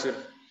lo va a decir.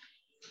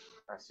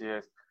 Así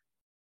es.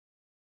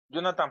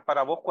 Jonathan,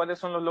 para vos, ¿cuáles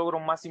son los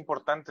logros más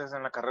importantes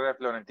en la carrera de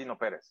Florentino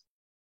Pérez?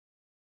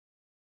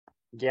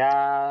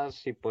 Ya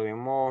si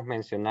podemos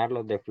mencionar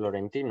los de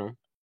Florentino,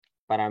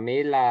 para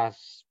mí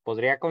las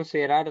podría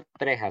considerar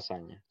 3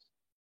 hazañas.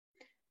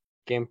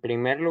 Que en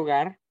primer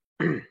lugar,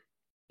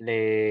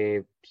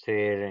 en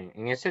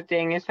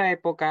esa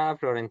época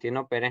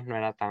Florentino Pérez no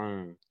era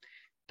tan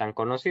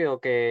conocido,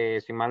 que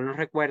si mal no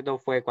recuerdo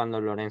fue cuando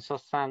Lorenzo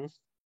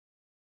Sanz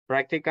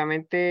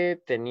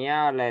prácticamente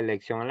tenía la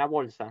elección en la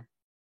bolsa,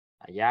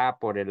 allá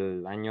por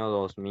el año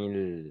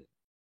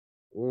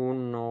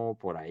 2001,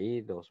 por ahí,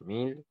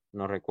 2000,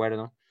 no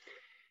recuerdo.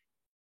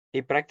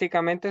 Y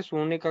prácticamente su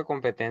única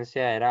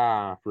competencia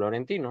era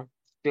Florentino.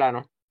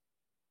 Claro,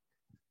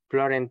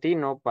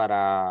 Florentino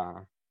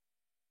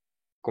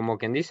como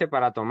quien dice,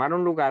 para tomar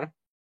un lugar,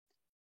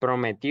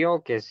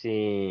 prometió que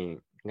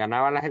si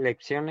ganaba las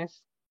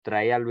elecciones,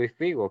 traía a Luis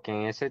Figo, que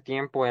en ese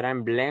tiempo era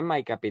emblema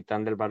y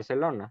capitán del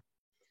Barcelona.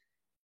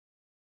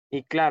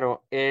 Y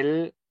claro,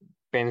 él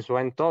pensó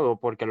en todo,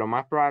 porque lo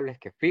más probable es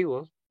que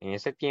Figo, en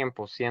ese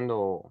tiempo,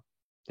 siendo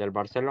del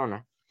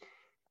Barcelona,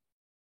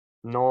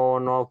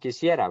 no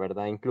quisiera,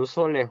 ¿verdad?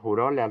 Incluso le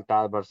juró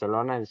lealtad al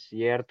Barcelona en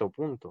cierto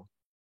punto.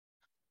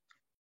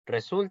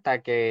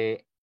 Resulta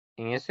que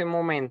en ese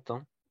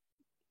momento,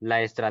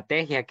 la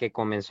estrategia que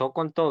comenzó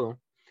con todo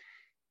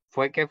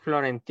fue que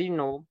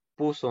Florentino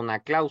puso una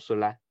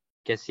cláusula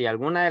que si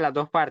alguna de las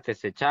dos partes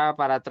se echaba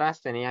para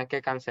atrás, tenían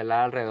que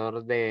cancelar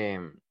alrededor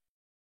de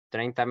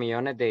 30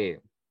 millones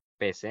de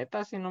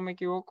pesetas, si no me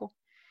equivoco.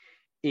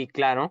 Y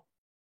claro,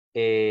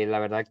 la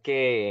verdad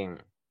que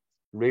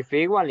Luis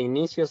Figo al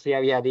inicio sí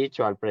había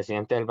dicho al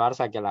presidente del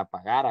Barça que la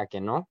pagara,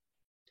 que no,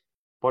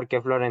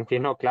 porque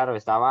Florentino, claro,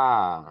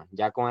 estaba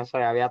ya con eso,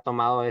 ya había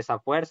tomado esa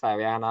fuerza,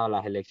 había ganado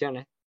las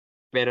elecciones,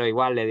 pero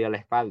igual le dio la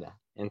espalda.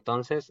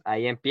 Entonces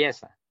ahí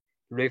empieza.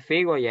 Luis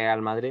Figo llega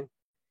al Madrid.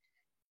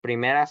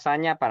 Primera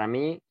hazaña para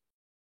mí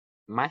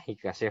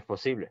mágica, si es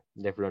posible,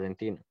 de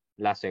Florentino.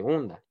 La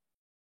segunda,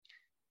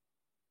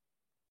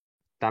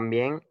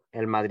 también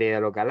el Madrid de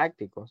los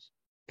Galácticos.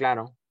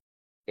 Claro,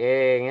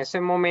 en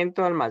ese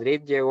momento el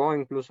Madrid llegó,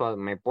 incluso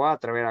me puedo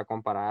atrever a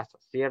comparar hasta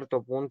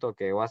cierto punto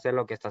que va a hacer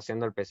lo que está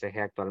haciendo el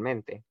PSG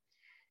actualmente,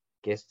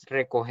 que es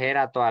recoger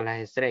a todas las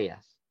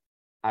estrellas,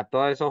 a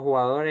todos esos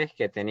jugadores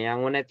que tenían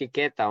una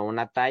etiqueta o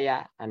una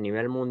talla a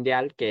nivel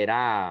mundial que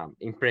era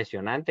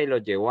impresionante, y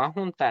los llegó a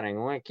juntar en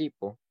un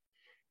equipo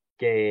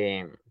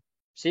que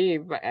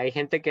sí, hay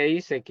gente que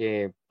dice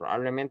que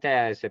probablemente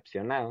haya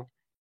decepcionado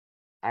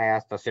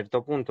hasta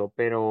cierto punto,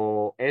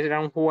 pero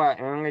era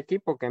un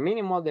equipo que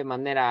mínimo de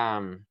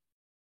manera,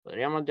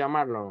 podríamos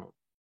llamarlo,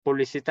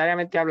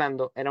 publicitariamente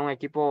hablando, era un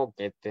equipo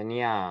que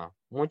tenía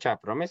mucha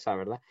promesa,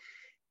 ¿verdad?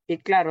 Y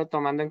claro,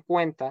 tomando en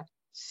cuenta,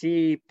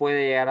 sí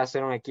puede llegar a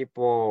ser un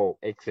equipo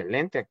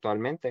excelente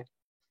actualmente,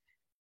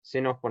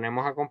 si nos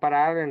ponemos a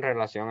comparar en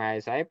relación a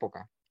esa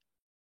época.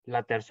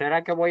 La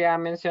tercera que voy a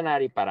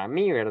mencionar, y para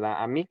mí,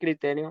 ¿verdad? A mi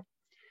criterio,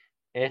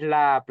 es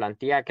la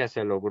plantilla que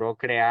se logró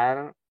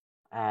crear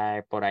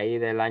por ahí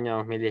del año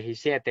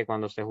 2017,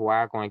 cuando se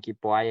jugaba con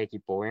equipo A y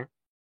equipo B.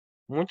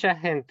 Mucha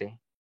gente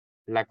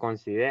la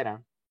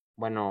considera,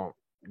 bueno,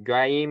 yo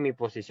ahí mi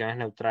posición es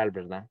neutral,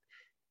 ¿verdad?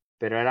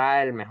 Pero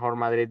era el mejor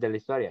Madrid de la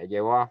historia.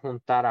 Llegó a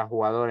juntar a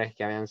jugadores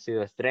que habían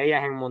sido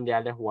estrellas en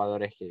mundiales,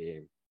 jugadores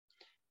que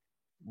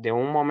de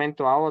un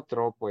momento a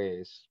otro,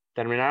 pues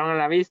terminaron en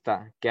la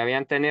vista, que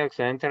habían tenido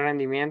excelente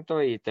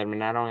rendimiento y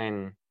terminaron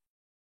en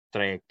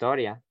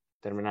trayectoria,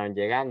 terminaron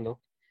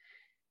llegando.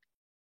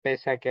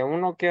 Pese a que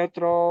uno que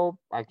otro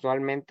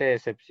actualmente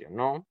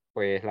decepcionó,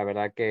 pues la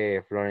verdad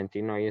que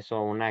Florentino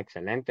hizo una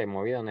excelente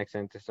movida, una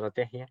excelente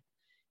estrategia.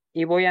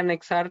 Y voy a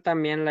anexar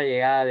también la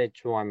llegada de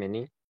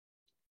Tchouaméni,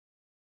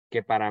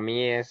 que para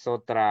mí es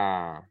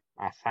otra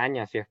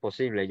hazaña, si es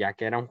posible, ya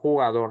que era un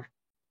jugador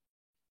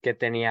que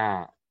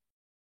tenía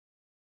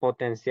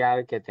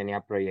potencial, que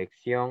tenía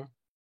proyección,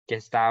 que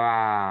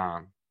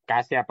estaba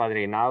casi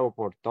apadrinado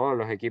por todos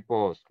los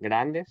equipos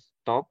grandes,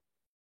 top,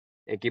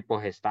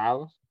 equipos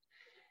estados.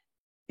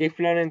 Y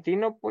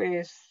Florentino,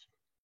 pues,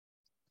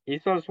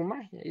 hizo su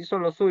magia, hizo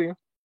lo suyo.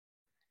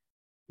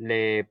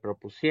 Le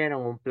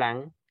propusieron un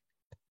plan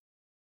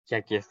que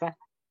aquí está.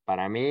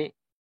 Para mí,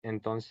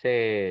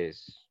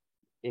 entonces,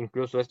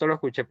 incluso esto lo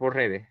escuché por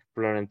redes.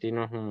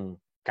 Florentino es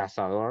un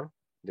cazador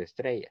de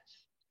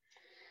estrellas,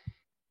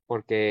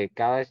 porque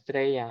cada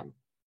estrella,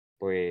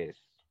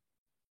 pues,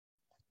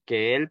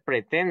 que él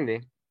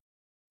pretende,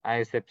 a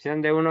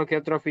excepción de uno que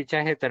otro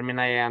fichaje,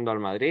 termina llegando al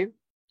Madrid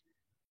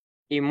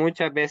y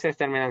muchas veces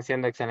terminan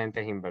siendo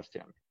excelentes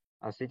inversiones.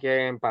 Así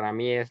que para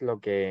mí es lo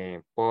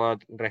que puedo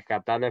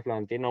rescatar de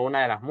Florentino,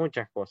 una de las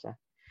muchas cosas.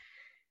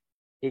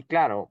 Y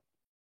claro,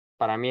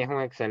 para mí es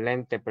un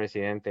excelente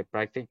presidente,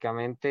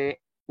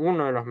 prácticamente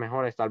uno de los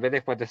mejores, tal vez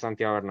después de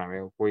Santiago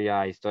Bernabéu,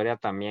 cuya historia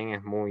también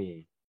es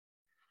muy,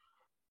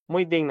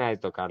 muy digna de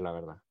tocar, la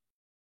verdad.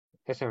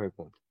 Ese es mi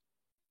punto.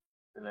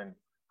 Excelente.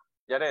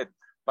 Jared,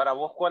 para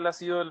vos, ¿cuál ha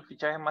sido el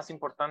fichaje más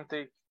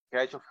importante que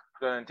ha hecho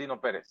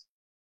Florentino Pérez?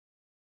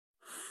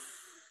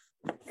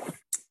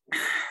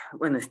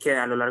 Bueno, es que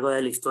a lo largo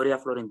de la historia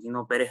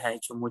Florentino Pérez ha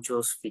hecho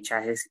muchos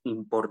fichajes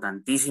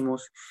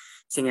importantísimos.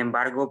 Sin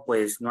embargo,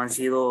 pues no han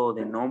sido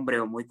de nombre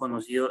o muy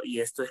conocidos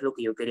y esto es lo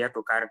que yo quería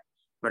tocar,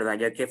 ¿verdad?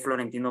 Ya que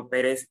Florentino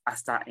Pérez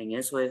hasta en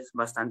eso es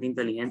bastante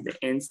inteligente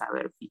en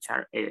saber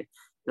fichar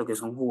lo que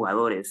son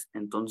jugadores.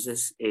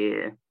 Entonces,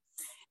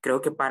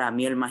 creo que para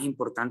mí el más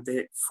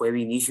importante fue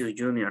Vinicius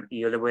Junior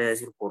y yo le voy a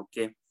decir por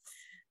qué.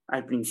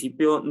 Al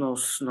principio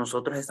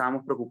nosotros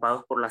estábamos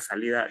preocupados por la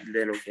salida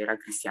de lo que era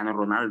Cristiano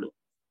Ronaldo.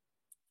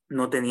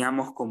 No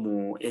teníamos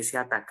como ese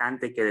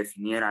atacante que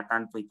definiera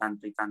tanto y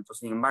tanto y tanto.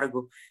 Sin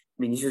embargo,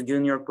 Vinicius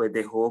Junior pues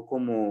dejó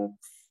como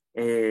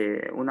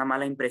una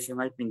mala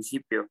impresión al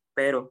principio,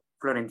 pero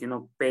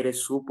Florentino Pérez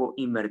supo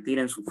invertir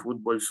en su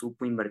fútbol,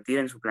 supo invertir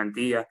en su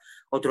plantilla.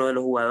 Otro de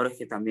los jugadores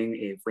que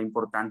también fue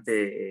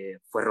importante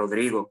fue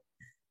Rodrigo.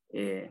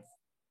 Eh,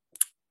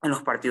 en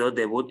los partidos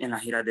debut en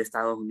las giras de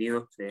Estados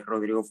Unidos,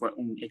 Rodrigo fue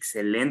un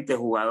excelente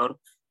jugador,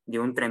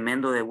 dio un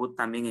tremendo debut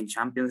también en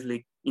Champions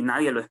League y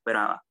nadie lo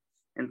esperaba.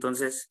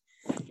 Entonces,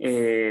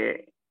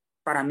 eh,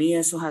 para mí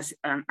esos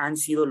han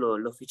sido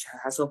los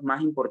fichazos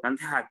más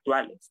importantes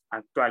actuales,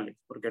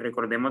 porque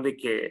recordemos de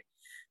que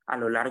a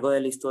lo largo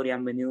de la historia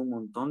han venido un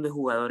montón de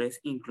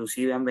jugadores,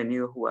 inclusive han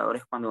venido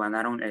jugadores cuando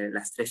ganaron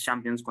las 3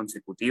 Champions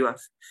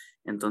consecutivas.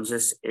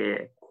 Entonces,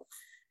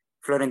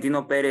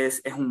 Florentino Pérez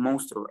es un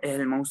monstruo, es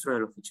el monstruo de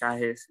los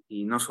fichajes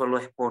y no solo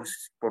es por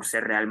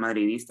ser real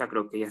madridista,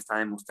 creo que ya está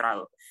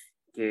demostrado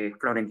que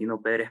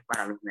Florentino Pérez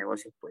para los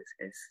negocios pues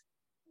es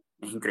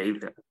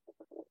increíble.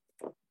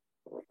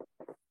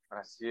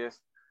 Así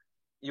es.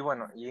 Y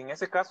bueno, y en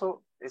ese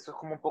caso, eso es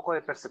como un poco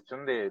de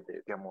percepción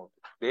digamos,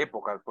 de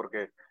época,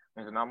 porque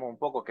mencionábamos un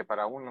poco que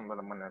para uno,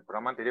 bueno, en el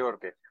programa anterior,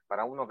 que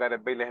para uno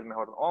Gareth Bale es el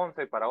mejor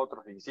 11, para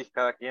otros, y sí,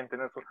 cada quien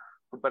tiene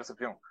su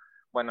percepción.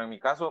 Bueno, en mi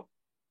caso,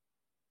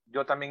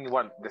 yo también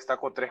igual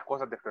destaco 3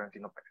 cosas de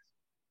Florentino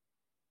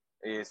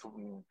Pérez.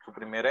 Su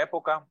primera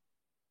época,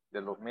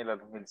 del 2000 al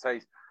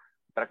 2006,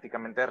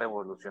 prácticamente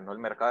revolucionó el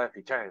mercado de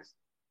fichajes.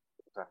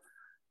 O sea,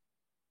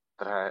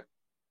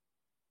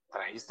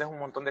 trajiste un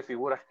montón de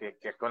figuras que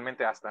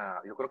actualmente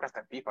hasta, yo creo que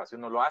hasta en FIFA, si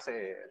uno lo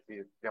hace,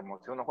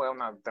 digamos, si uno juega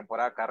una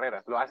temporada de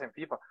carreras, lo hace en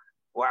FIFA,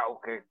 wow,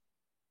 que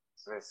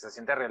se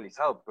siente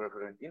realizado, pero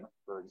Florentino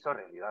lo hizo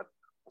realidad.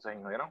 O sea, y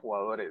no eran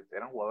jugadores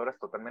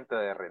totalmente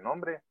de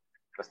renombre.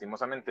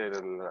 Lastimosamente,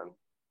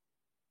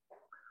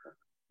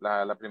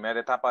 la primera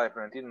etapa de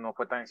Florentino no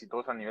fue tan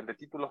exitosa a nivel de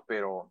títulos,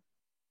 pero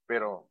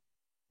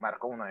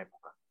marcó una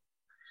época.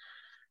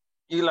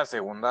 Y la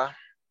segunda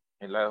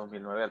es la de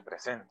 2009 al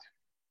presente.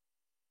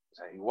 O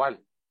sea,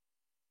 igual,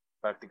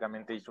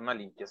 prácticamente hizo una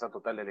limpieza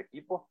total del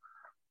equipo.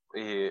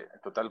 En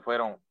total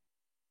fueron,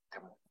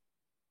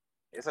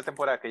 esa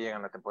temporada que llega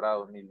en la temporada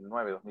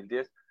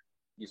 2009-2010,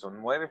 hizo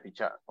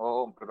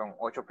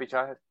 8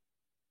 fichajes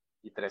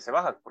y 13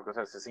 bajas, porque o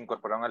sea, se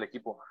incorporaron al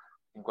equipo.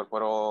 Se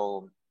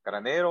incorporó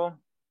Granero,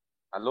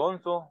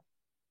 Alonso,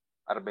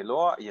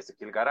 Arbeloa y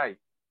Ezequiel Garay.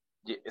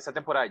 Esa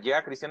temporada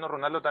llega Cristiano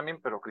Ronaldo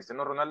también, pero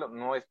Cristiano Ronaldo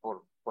no es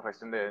por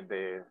gestión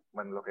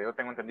bueno, lo que yo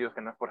tengo entendido es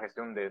que no es por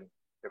gestión de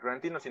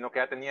Florentino, sino que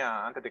ya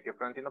tenía, antes de que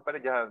Florentino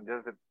Pérez ya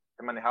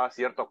se manejaba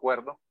cierto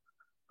acuerdo.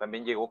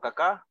 También llegó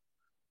Kaká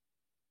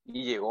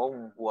y llegó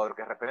un jugador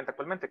que es referente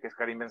actualmente, que es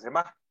Karim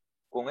Benzema.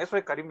 Con eso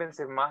de Karim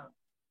Benzema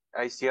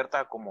hay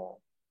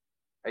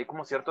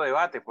como cierto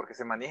debate, porque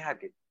se maneja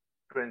que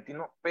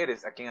Florentino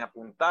Pérez, a quien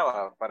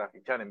apuntaba para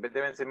fichar en vez de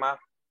Benzema,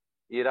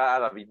 era a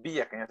David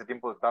Villa, que en ese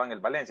tiempo estaba en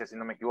el Valencia, si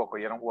no me equivoco,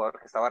 y era un jugador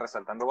que estaba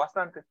resaltando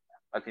bastante.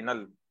 Al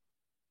final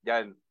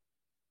ya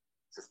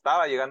se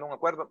estaba llegando a un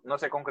acuerdo, no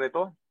se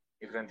concretó,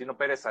 y Florentino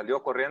Pérez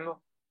salió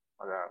corriendo,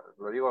 o sea,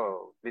 lo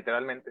digo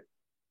literalmente,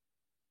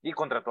 y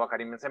contrató a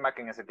Karim Benzema,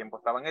 que en ese tiempo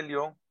estaba en el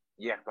Lyon,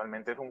 y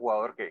actualmente es un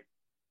jugador que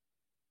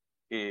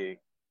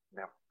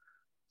digamos,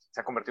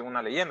 se ha convertido en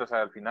una leyenda. O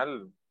sea, al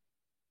final,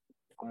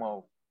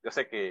 como yo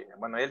sé que,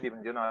 bueno, él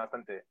menciona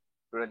bastante,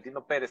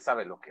 Florentino Pérez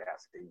sabe lo que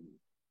hace, y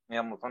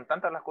digamos, son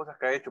tantas las cosas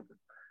que ha hecho,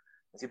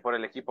 así por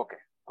el equipo, que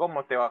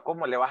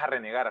cómo le vas a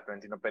renegar a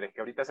Florentino Pérez,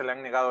 que ahorita se le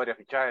han negado varios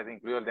fichajes,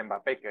 incluido el de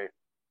Mbappé, que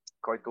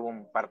hoy tuvo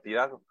un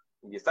partidazo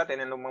y está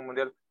teniendo un buen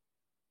mundial,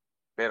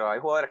 pero hay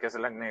jugadores que se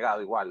le han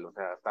negado igual. O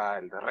sea, está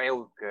el de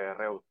Reus, que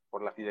Reus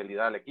por la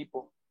fidelidad al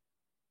equipo,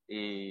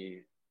 y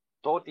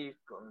Totti,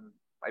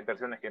 hay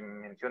versiones que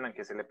mencionan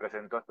que se le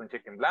presentó hasta un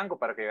cheque en blanco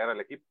para que llegara al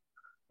equipo,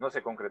 no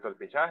se concretó el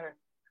fichaje.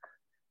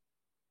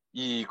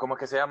 Y ¿cómo es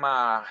que se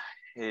llama?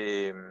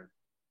 Eh,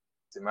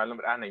 Se me va el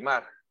nombre.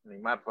 Neymar.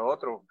 Neymar fue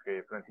otro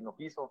que Florentino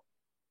quiso.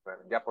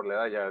 Bueno, ya por la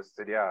edad ya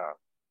sería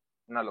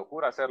una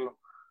locura hacerlo,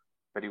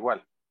 pero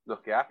igual,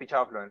 los que ha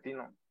fichado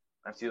Florentino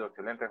han sido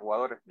excelentes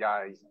jugadores. Ya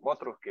hay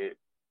otros que,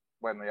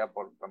 bueno, ya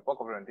por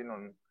tampoco Florentino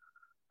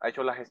ha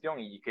hecho la gestión,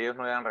 y que ellos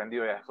no hayan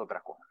rendido ya es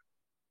otra cosa.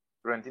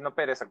 Florentino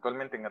Pérez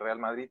actualmente en el Real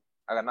Madrid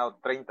ha ganado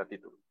 30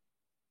 títulos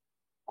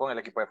con el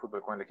equipo de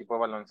fútbol. Con el equipo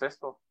de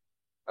baloncesto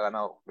ha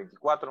ganado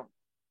 24,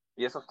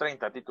 y esos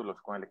 30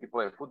 títulos con el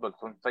equipo de fútbol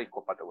son 6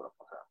 Copas de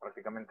Europa. O sea,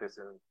 prácticamente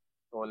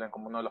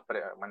como uno de los,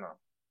 bueno,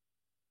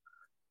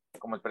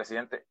 como el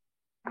presidente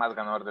más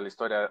ganador de la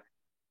historia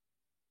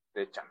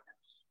de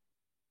Champions.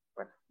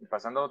 Bueno, y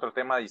pasando a otro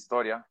tema de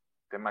historia,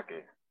 tema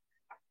que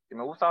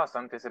me gusta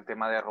bastante, es el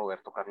tema de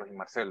Roberto Carlos y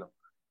Marcelo.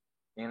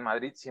 Y en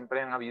Madrid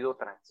siempre han habido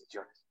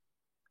transiciones.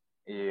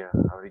 Y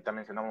ahorita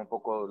mencionamos un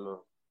poco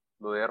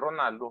lo de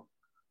Ronaldo,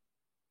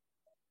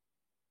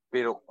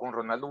 pero con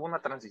Ronaldo hubo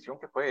una transición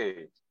que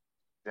fue,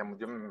 digamos,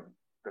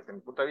 desde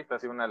mi punto de vista, ha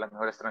sido una de las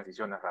mejores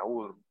transiciones.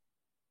 Raúl,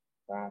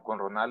 con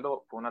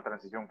Ronaldo fue una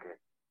transición que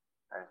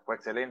fue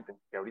excelente,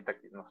 que ahorita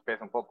nos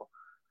pesa un poco,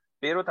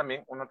 pero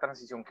también una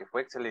transición que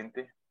fue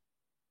excelente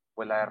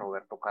fue la de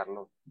Roberto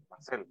Carlos y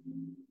Marcelo.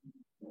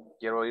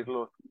 Quiero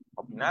oírlos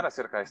opinar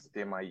acerca de este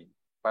tema. Y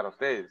para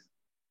ustedes,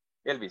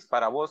 Elvis,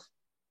 para vos,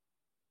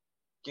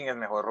 ¿quién es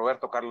mejor,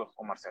 Roberto Carlos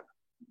o Marcelo?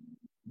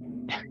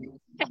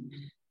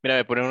 Mira,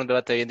 me ponen un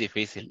debate bien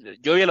difícil.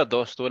 Yo vi a los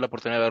dos, tuve la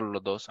oportunidad de verlos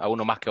los dos, a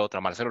uno más que a otro.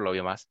 A Marcelo lo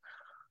vi más.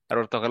 A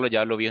Roberto Carlos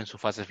ya lo vi en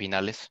sus fases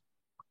finales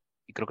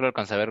y creo que lo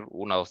alcancé a ver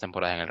una o dos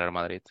temporadas en el Real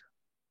Madrid.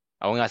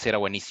 Aún así era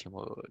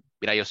buenísimo.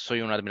 Mira, yo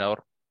soy un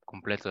admirador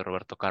completo de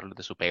Roberto Carlos,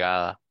 de su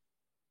pegada,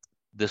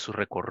 de sus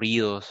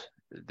recorridos,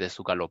 de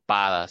sus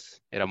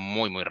galopadas. Era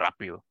muy, muy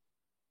rápido.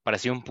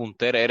 Parecía un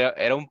puntero,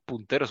 era un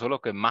puntero solo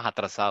que más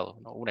atrasado,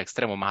 ¿no? Un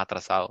extremo más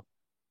atrasado.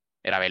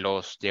 Era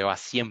veloz, llegaba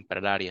siempre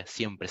al área,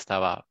 siempre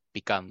estaba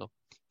picando.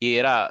 Y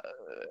no era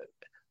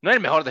el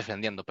mejor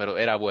defendiendo, pero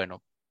era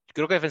bueno.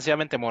 Creo que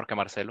defensivamente mejor que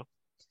Marcelo,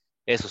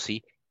 eso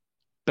sí.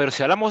 Pero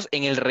si hablamos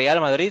en el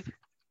Real Madrid,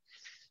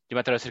 yo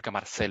me atrevo a decir que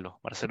Marcelo.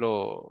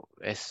 Marcelo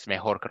es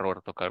mejor que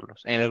Roberto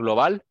Carlos. En el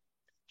global,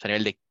 o sea, a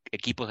nivel de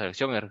equipo de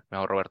selección, es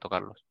mejor Roberto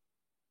Carlos.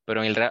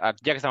 Pero ya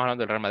que estamos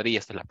hablando del Real Madrid,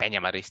 esta es la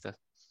peña madridista.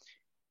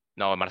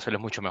 No, Marcelo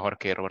es mucho mejor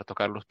que Roberto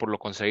Carlos por lo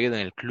conseguido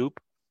en el club,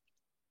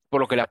 por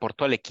lo que le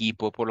aportó al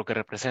equipo, por lo que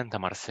representa a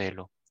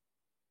Marcelo,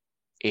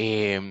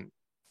 eh,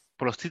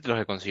 por los títulos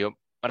que consiguió.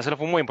 Marcelo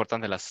fue muy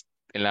importante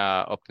en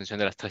la obtención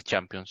de las tres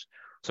Champions,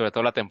 sobre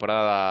todo la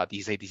temporada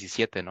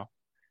 16-17, ¿no?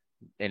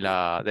 De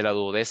la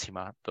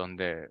duodécima,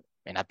 donde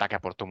en ataque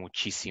aportó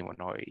muchísimo,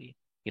 ¿no? Y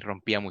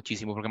rompía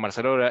muchísimo, porque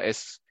Marcelo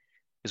es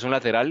un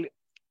lateral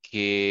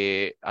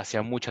que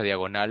hacía mucha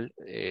diagonal,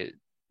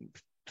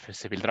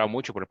 se filtraba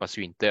mucho por el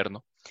pasillo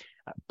interno,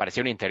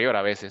 parecía un interior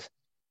a veces,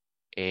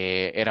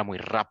 era muy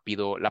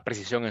rápido, la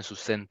precisión en sus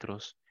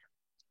centros,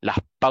 las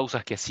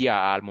pausas que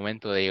hacía al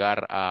momento de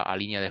llegar a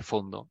línea de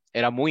fondo,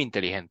 era muy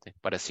inteligente,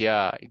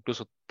 parecía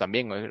incluso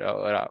también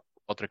era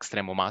otro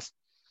extremo más,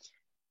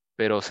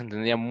 pero se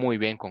entendía muy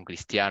bien con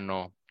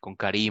Cristiano, con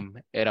Karim,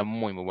 era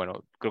muy, muy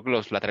bueno. Creo que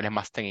los laterales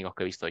más técnicos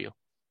que he visto yo.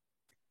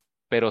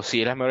 Pero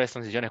sí, las mejores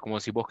transiciones, como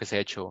decís vos, que ha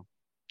hecho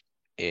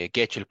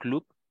el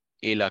club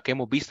y la que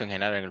hemos visto en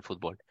general en el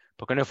fútbol.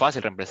 Porque no es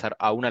fácil reemplazar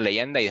a una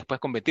leyenda y después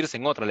convertirse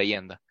en otra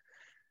leyenda.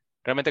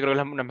 Realmente creo que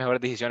es una de las mejores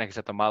decisiones que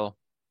se ha tomado,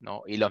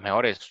 ¿no? Y las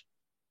mejores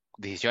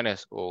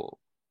decisiones o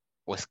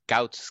o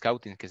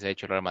scouting que se ha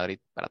hecho el Real Madrid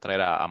para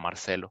traer a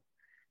Marcelo.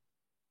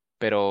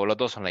 Pero los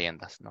dos son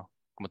leyendas, ¿no?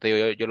 Como te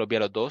digo, yo los vi a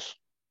los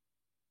dos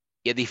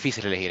y es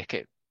difícil elegir. Es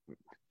que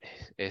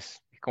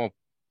es como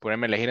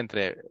ponerme a elegir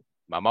entre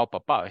mamá o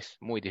papá. Es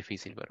muy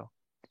difícil, pero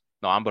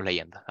no, ambos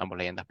leyendas, ambos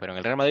leyendas. Pero en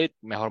el Real Madrid,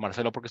 mejor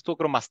Marcelo, porque estuvo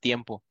creo más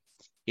tiempo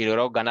y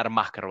logró ganar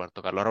más que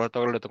Roberto Carlos. A Roberto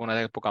Carlos le tocó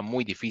una época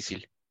muy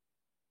difícil,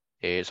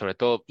 sobre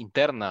todo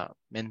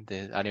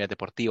internamente, a nivel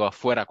deportivo,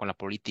 afuera con la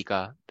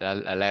política de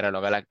la era de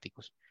los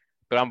galácticos.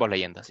 Pero ambos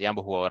leyendas y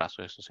ambos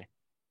jugadorazos, eso sí.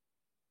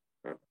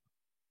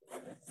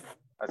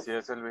 Así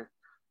es, Elvis.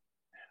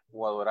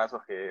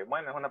 Jugadorazos que,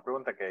 bueno, es una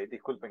pregunta que,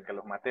 disculpen que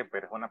los maté,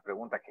 pero es una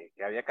pregunta que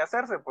había que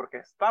hacerse porque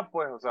está,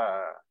 pues, o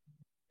sea,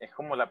 es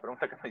como la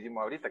pregunta que nos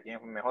hicimos ahorita, ¿quién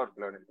es mejor,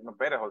 Florentino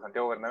Pérez o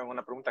Santiago Bernabéu? Es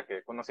una pregunta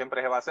que uno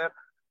siempre se va a hacer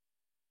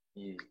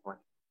y,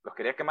 bueno, los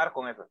quería quemar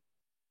con eso.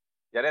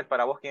 Yaret,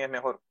 para vos, ¿quién es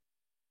mejor?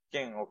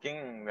 ¿Quién o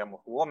quién,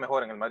 digamos, jugó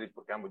mejor en el Madrid?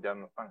 Porque ambos ya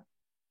no están.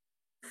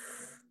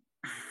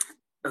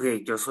 Ok,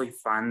 yo soy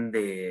fan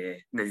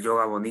del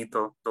yoga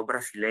bonito, dos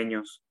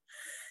brasileños.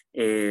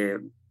 Eh,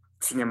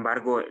 Sin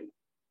embargo,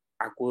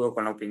 acudo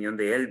con la opinión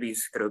de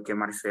Elvis. Creo que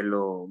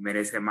Marcelo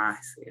merece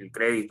más el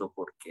crédito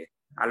porque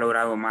ha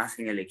logrado más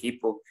en el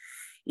equipo.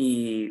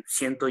 Y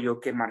siento yo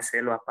que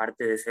Marcelo,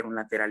 aparte de ser un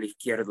lateral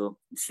izquierdo,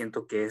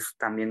 siento que es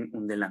también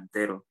un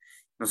delantero.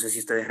 No sé si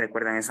ustedes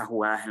recuerdan esas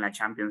jugadas en la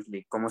Champions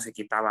League, cómo se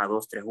quitaba a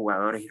dos, tres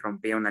jugadores y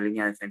rompía una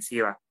línea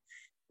defensiva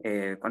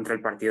contra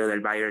el partido del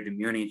Bayern de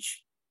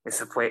Múnich.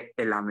 Esa fue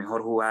la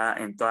mejor jugada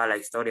en toda la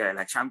historia de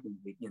la Champions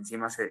League y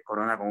encima se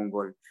corona con un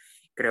gol.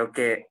 Creo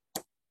que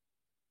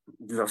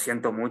lo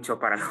siento mucho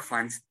para los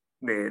fans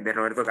de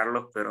Roberto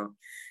Carlos, pero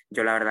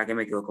yo la verdad que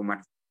me quedo con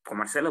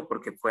Marcelo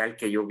porque fue el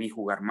que yo vi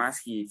jugar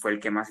más y fue el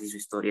que más hizo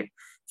historia.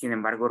 Sin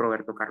embargo,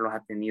 Roberto Carlos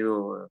ha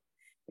tenido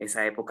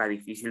esa época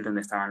difícil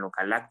donde estaban los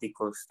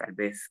galácticos, tal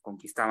vez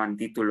conquistaban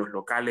títulos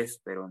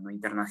locales, pero no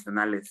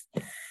internacionales.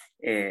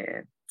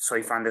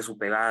 Soy fan de su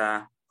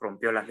pegada,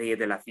 rompió las leyes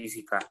de la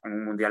física en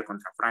un mundial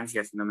contra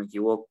Francia, si no me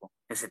equivoco.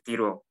 Ese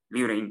tiro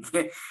libre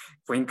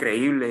fue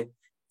increíble,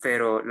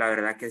 pero la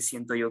verdad que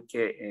siento yo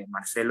que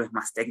Marcelo es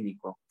más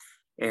técnico,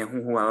 es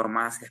un jugador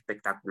más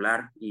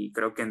espectacular y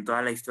creo que en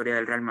toda la historia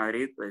del Real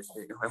Madrid pues,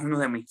 es uno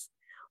de mis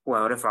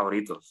jugadores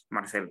favoritos,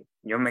 Marcelo.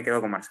 Yo me quedo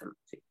con Marcelo,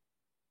 sí.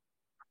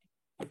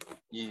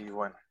 Y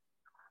bueno,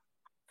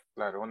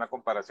 claro, una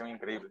comparación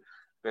increíble.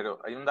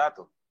 Pero hay un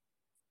dato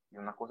y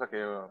una cosa que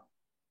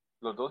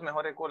los dos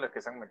mejores goles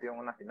que se han metido en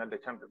una final de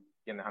Champions,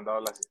 quienes han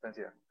dado la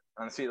asistencia,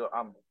 han sido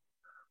ambos.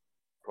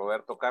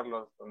 Roberto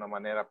Carlos, de una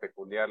manera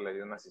peculiar, le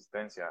dio una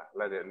asistencia,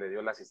 le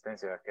dio la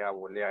asistencia a aquella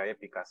volea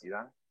épica a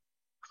Zidane.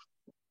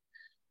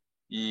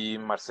 Y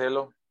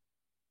Marcelo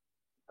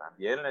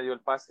también le dio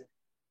el pase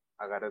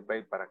a Gareth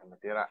Bale para que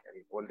metiera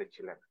el gol de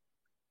chilena.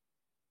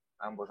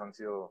 Ambos han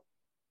sido,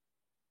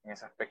 en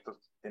ese aspecto,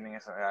 tienen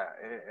eso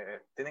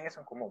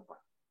en común. Pues.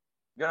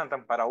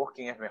 Jonathan, para vos,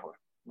 ¿quién es mejor?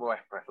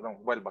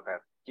 Perdón, vuelvo a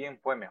caer. ¿Quién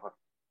fue mejor?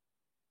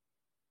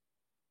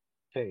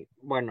 Sí,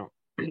 bueno,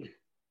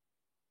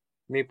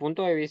 mi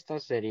punto de vista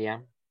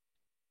sería,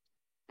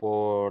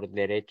 por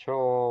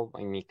derecho,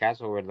 en mi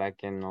caso, ¿verdad?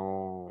 Que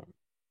no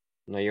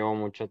llevo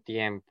mucho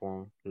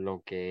tiempo,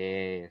 lo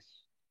que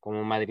es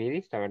como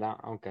madridista, ¿verdad?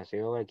 Aunque ha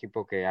sido el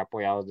equipo que he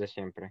apoyado desde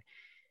siempre.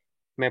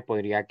 Me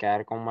podría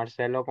quedar con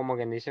Marcelo, como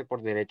quien dice,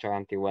 por derecho de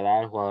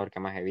antigüedad, el jugador que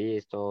más he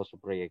visto, su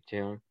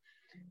proyección.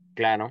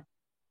 Claro,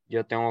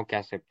 yo tengo que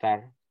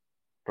aceptar.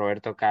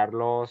 Roberto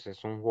Carlos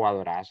es un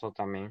jugadorazo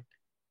también.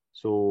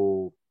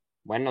 Su,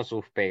 bueno,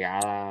 sus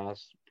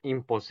pegadas,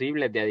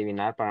 imposibles de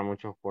adivinar para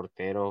muchos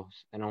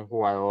porteros. Era un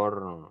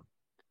jugador,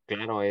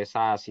 claro,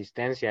 esa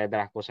asistencia es de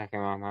las cosas que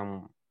más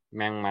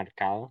me han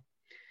marcado.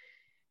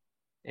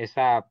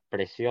 Esa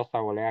preciosa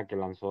volea que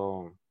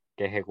lanzó,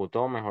 que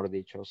ejecutó, mejor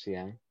dicho,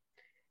 Zidane.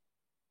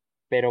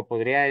 Pero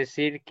podría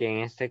decir que en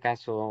este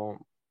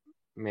caso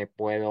me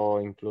puedo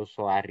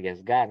incluso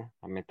arriesgar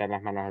a meter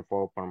las manos al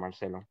fuego por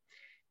Marcelo.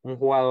 Un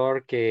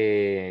jugador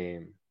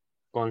que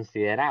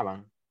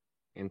consideraban,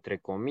 entre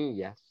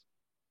comillas,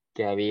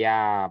 que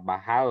había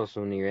bajado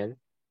su nivel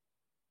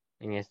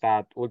en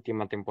esta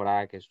última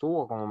temporada que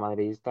estuvo como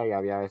madridista y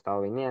había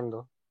estado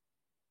viniendo.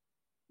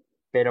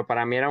 Pero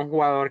para mí era un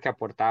jugador que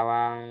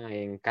aportaba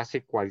en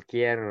casi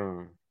cualquier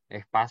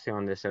espacio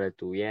donde se le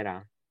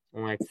tuviera.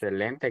 Un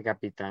excelente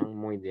capitán,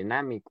 muy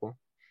dinámico.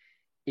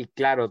 Y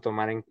claro,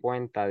 tomar en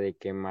cuenta de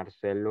que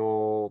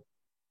Marcelo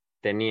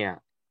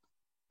tenía,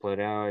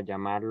 podría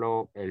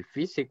llamarlo, el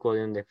físico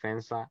de un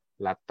defensa,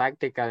 la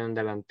táctica de un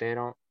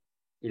delantero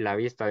y la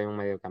vista de un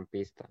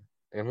mediocampista.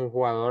 Es un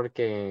jugador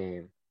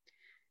que,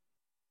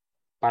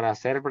 para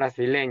ser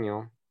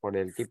brasileño, por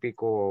el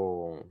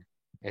típico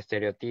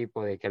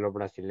estereotipo de que los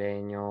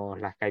brasileños,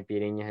 las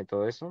caipiriñas y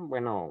todo eso,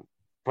 bueno,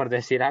 por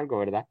decir algo,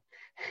 ¿verdad?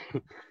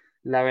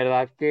 La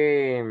verdad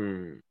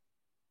que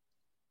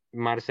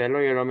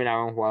Marcelo yo lo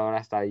miraba un jugador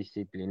hasta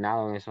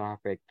disciplinado en esos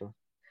aspectos.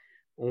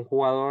 Un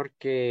jugador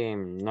que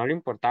no le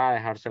importaba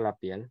dejarse la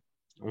piel.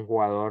 Un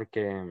jugador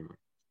que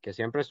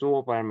siempre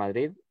estuvo para el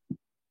Madrid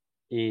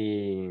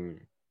y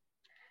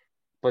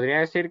podría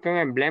decir que un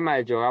emblema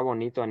de yoga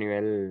bonito a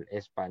nivel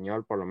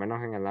español, por lo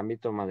menos en el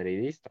ámbito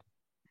madridista,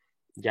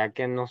 ya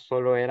que no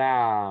solo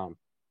era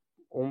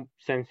un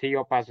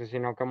sencillo pase,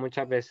 sino que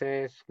muchas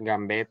veces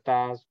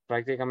gambetas,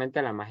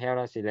 prácticamente la magia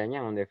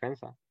brasileña en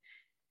defensa,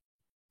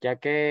 ya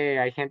que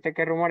hay gente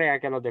que rumorea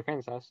que los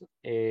defensas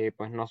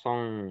pues no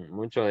son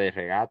mucho de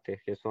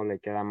regates, que eso le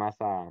queda más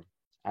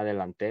a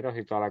delanteros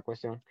y toda la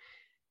cuestión.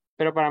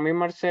 Pero para mí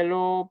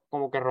Marcelo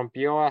como que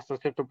rompió hasta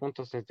cierto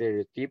punto ese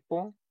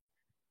estereotipo,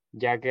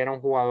 ya que era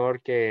un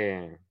jugador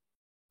que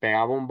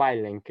pegaba un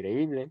baile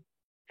increíble,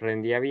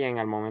 rendía bien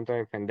al momento de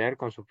defender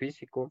con su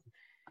físico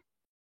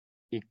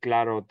y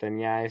claro,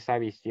 tenía esa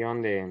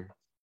visión de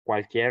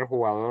cualquier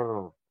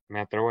jugador, me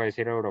atrevo a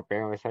decir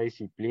europeo, esa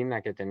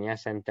disciplina que tenía,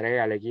 esa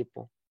entrega al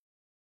equipo,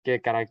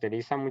 que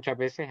caracteriza muchas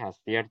veces a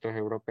ciertos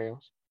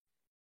europeos.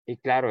 Y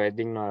claro, es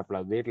digno de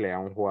aplaudirle a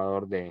un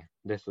jugador de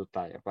su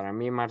talla. Para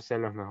mí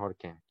Marcelo es mejor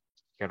que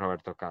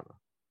Roberto Carlos.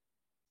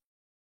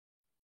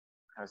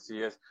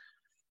 Así es.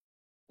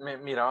 Me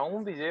miraba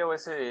un video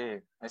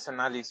ese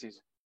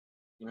análisis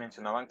y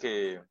mencionaban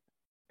que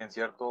en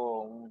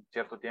un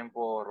cierto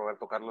tiempo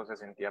Roberto Carlos se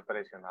sentía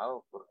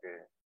presionado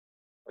porque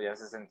ya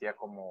se sentía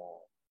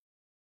como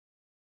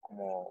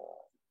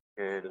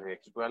que el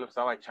equipo ya lo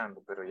estaba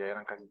echando, pero ya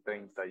eran casi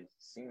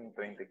 35,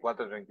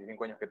 34,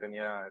 35 años que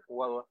tenía el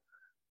jugador,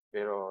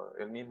 pero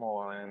él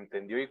mismo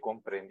entendió y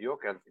comprendió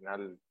que al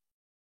final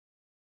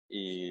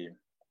y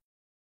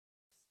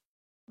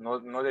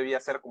no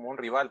debía ser como un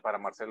rival para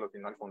Marcelo,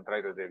 sino al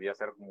contrario, debía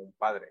ser como un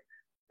padre.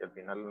 Y al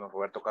final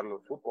Roberto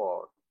Carlos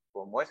supo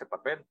tomó ese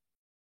papel.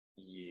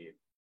 Y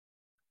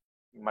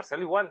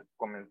Marcelo igual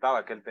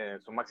comentaba que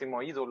su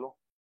máximo ídolo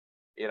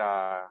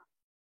era,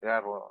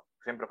 era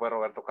siempre fue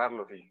Roberto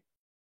Carlos y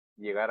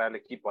llegar al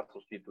equipo a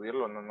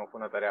sustituirlo no fue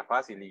una tarea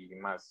fácil y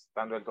más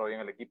estando él todavía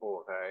en el equipo,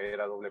 o sea,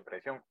 era doble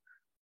presión.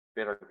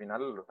 Pero al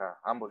final, o sea,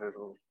 ambos se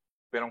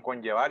supieron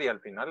conllevar y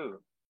al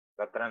final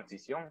la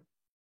transición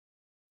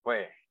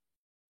fue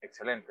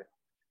excelente.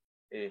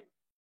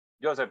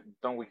 Joseph,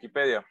 en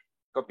Wikipedia,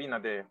 ¿qué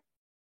opinas de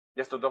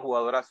estos dos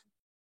jugadoras?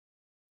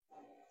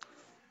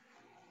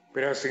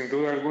 Pero sin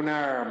duda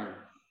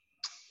alguna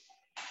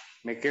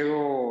me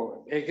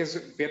quedo,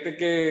 fíjate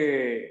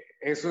que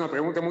es una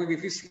pregunta muy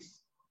difícil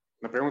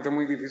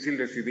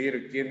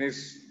decidir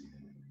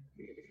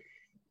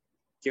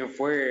quién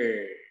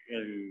fue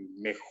el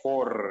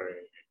mejor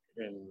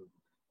en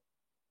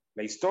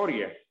la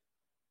historia,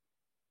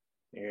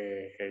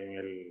 en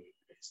el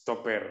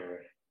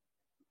stopper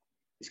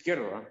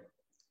izquierdo, ¿eh?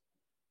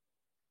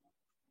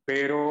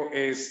 Pero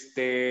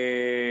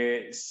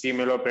si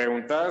me lo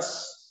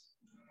preguntas,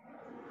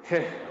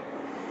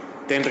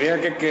 tendría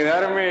que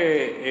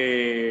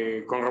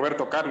quedarme con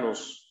Roberto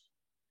Carlos,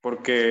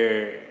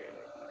 porque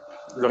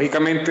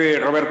lógicamente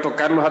Roberto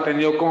Carlos ha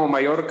tenido como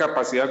mayor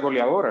capacidad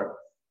goleadora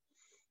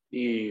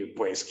y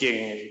pues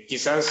quien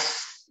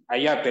quizás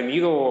haya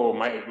tenido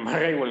más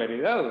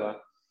regularidad,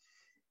 ¿verdad?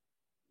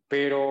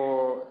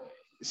 Pero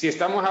si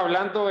estamos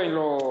hablando en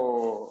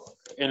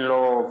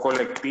lo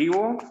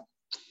colectivo,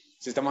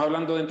 si estamos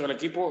hablando dentro del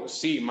equipo,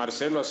 sí,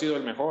 Marcelo ha sido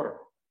el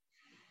mejor,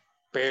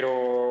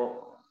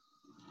 pero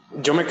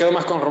yo me quedo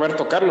más con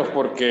Roberto Carlos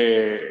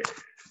porque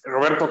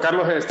Roberto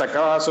Carlos se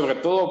destacaba sobre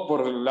todo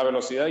por la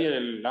velocidad y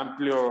el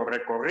amplio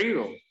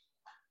recorrido.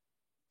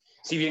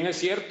 Si bien es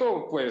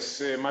cierto,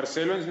 pues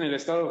Marcelo en el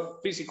estado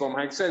físico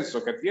más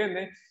excelso que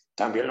tiene,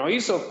 también lo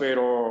hizo,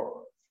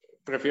 pero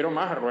prefiero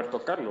más a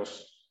Roberto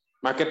Carlos.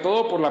 Más que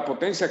todo por la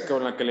potencia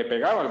con la que le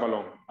pegaba el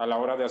balón a la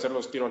hora de hacer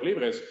los tiros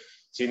libres.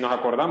 Si nos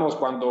acordamos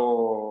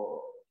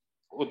cuando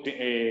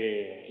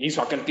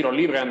hizo aquel tiro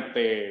libre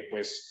ante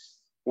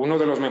pues, uno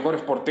de los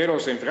mejores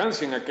porteros en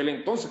Francia en aquel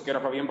entonces, que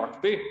era Fabien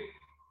Barthez,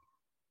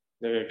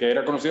 que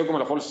era conocido como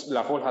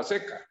la Folja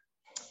Seca.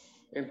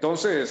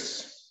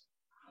 Entonces,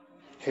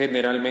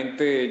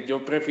 generalmente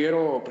yo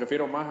prefiero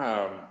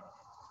más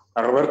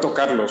a Roberto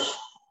Carlos.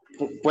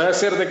 Puede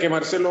ser de que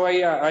Marcelo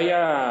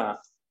haya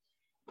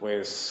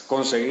pues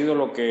conseguido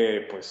lo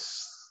que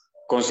pues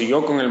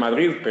consiguió con el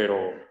Madrid,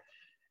 pero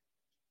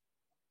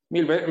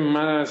mil veces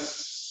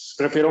más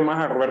prefiero más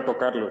a Roberto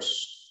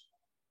Carlos.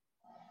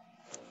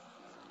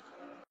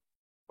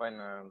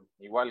 Bueno,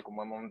 igual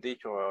como hemos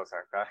dicho, o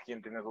sea, cada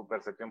quien tiene su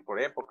percepción por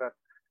época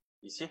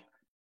y sí,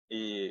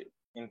 y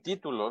en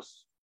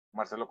títulos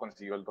Marcelo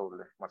consiguió el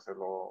doble,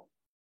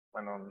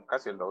 bueno,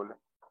 casi el doble,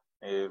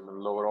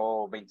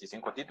 logró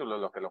 25 títulos,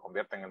 lo que lo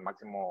convierte en el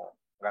máximo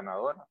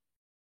ganador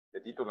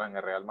de títulos en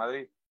el Real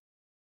Madrid.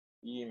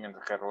 Y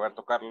mientras que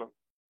Roberto Carlos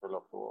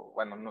solo tuvo,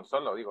 bueno, no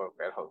solo digo,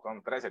 pero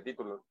son 13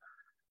 títulos.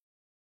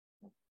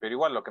 Pero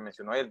igual lo que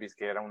mencionó Elvis,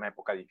 que era una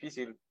época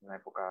difícil, una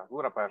época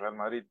dura para el Real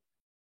Madrid.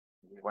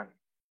 Y bueno,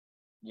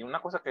 y una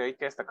cosa que hay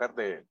que destacar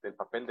del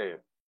papel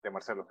de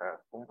Marcelo, o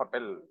sea, un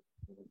papel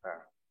o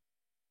sea,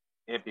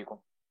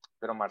 épico.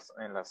 Pero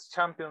en las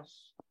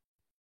Champions,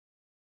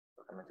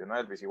 lo que mencionó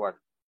Elvis igual,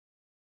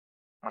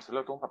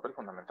 Marcelo tuvo un papel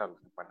fundamental.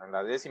 Bueno, en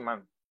la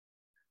décima,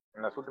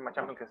 en las últimas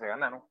Champions que se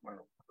ganaron,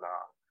 bueno,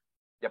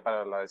 ya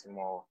para la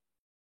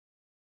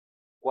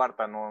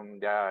cuarta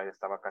ya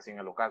estaba casi en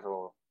el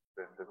ocaso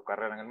de su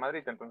carrera en el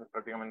Madrid, entonces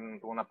prácticamente no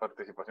tuvo una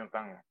participación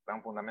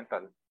tan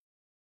fundamental.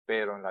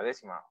 Pero en la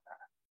décima,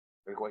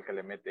 el gol que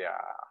le mete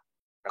a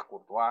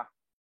Courtois,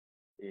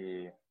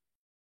 y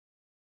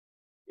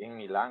en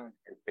Milán,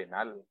 el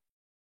penal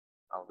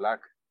a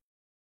Black,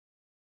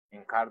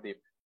 en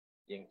Cardiff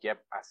y en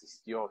Kiev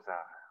asistió. O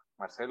sea,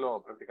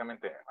 Marcelo,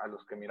 prácticamente a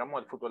los que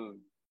miramos el fútbol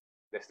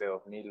desde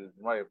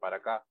 2009 para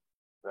acá,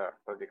 o sea,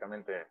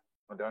 prácticamente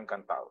nos dejó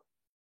encantado.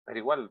 Pero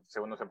igual, si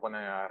uno se pone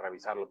a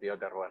revisar los videos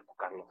de Roberto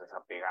Carlos,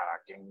 esa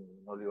pegada,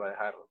 ¿quién no lo iba a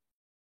dejar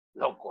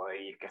loco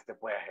de ir, que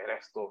puede hacer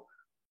esto?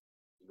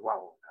 Y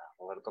wow,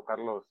 Roberto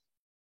Carlos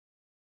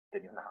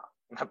tenía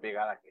una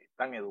pegada que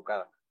tan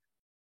educada.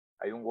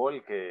 Hay un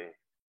gol que,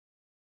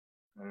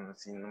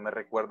 si no me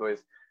recuerdo,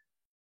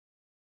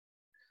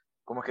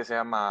 ¿cómo es que se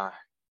llama?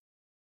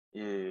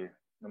 Y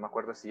no me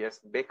acuerdo si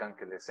es Beckham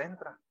que le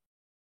centra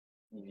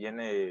y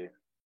viene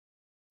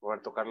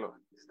Roberto Carlos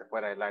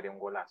fuera del área, un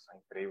golazo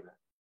increíble.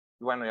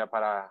 Y bueno, ya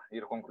para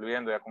ir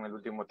concluyendo ya con el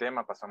último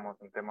tema, pasamos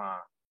a un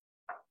tema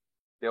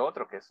de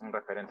otro que es un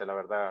referente, la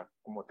verdad,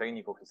 como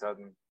técnico, quizás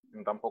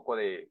tampoco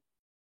de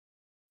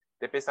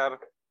pesar,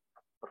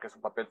 porque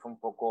su papel fue un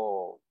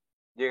poco,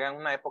 llega en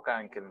una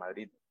época en que el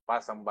Madrid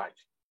pasa un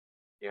bache,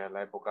 llega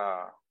la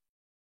época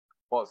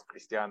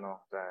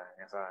post-cristiano, o sea,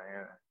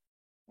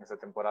 en esa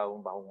temporada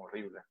un bajón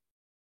horrible.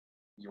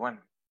 Y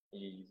bueno,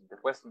 y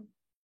después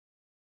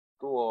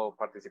tuvo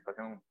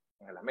participación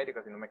en el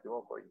América, si no me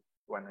equivoco, y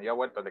bueno, ya ha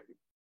vuelto al equipo.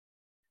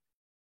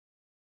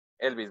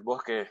 Elvis,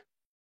 vos que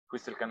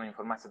fuiste el que nos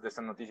informaste de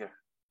esta noticia,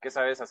 ¿qué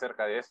sabes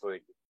acerca de esto,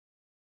 de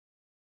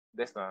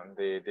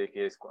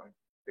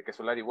que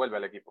Solari vuelve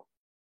al equipo?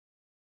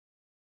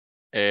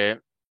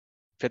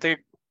 Fíjate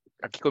que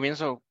aquí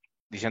comienzo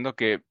diciendo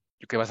que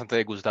yo quedé bastante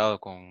disgustado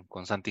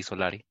con Santi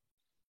Solari.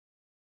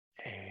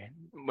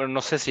 Bueno,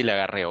 no sé si le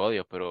agarré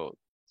odio, pero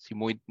sí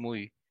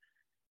muy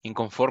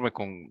inconforme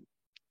con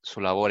su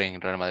labor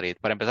en Real Madrid.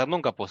 Para empezar,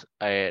 nunca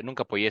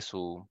apoyé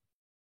su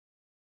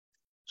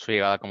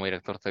llegada como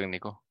director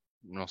técnico.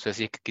 No sé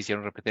si es que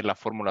quisieron repetir la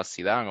fórmula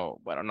Zidane o,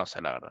 bueno, no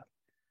sé la verdad.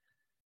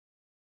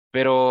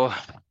 Pero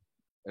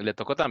le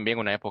tocó también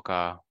una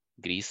época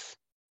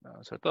gris,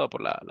 ¿no? Sobre todo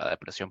por la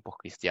depresión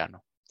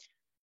post-cristiano.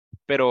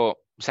 Pero,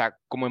 o sea,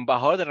 como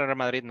embajador del Real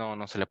Madrid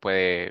no se le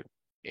puede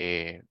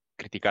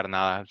criticar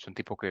nada. Es un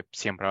tipo que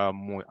siempre ha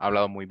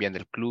hablado muy bien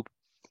del club,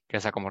 que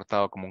se ha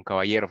comportado como un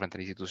caballero frente a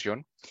la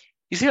institución.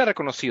 Y sí ha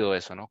reconocido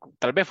eso, ¿no?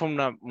 Tal vez fue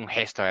un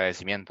gesto de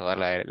agradecimiento dar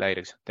la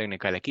dirección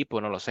técnica del equipo,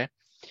 no lo sé.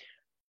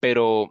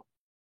 Pero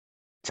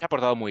se ha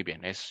portado muy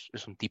bien. Es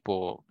un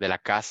tipo de la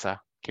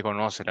casa que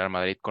conoce el Real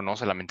Madrid,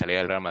 conoce la mentalidad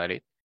del Real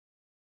Madrid.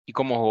 Y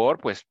como jugador,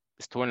 pues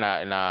estuvo en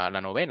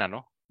la novena,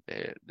 ¿no?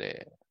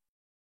 De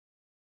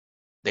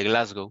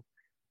Glasgow.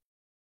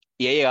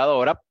 Y ha llegado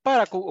ahora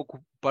para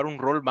ocupar un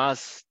rol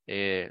más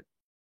de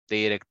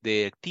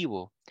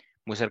directivo,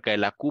 muy cerca de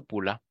la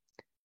cúpula.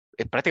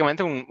 Es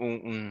prácticamente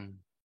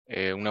un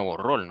nuevo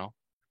rol, ¿no?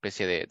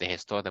 Especie de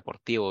gestor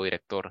deportivo,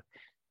 director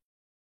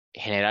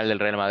general del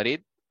Real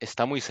Madrid.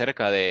 Está muy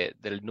cerca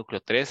del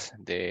núcleo 3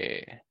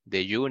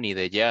 de Juni,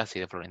 de Jazz y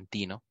de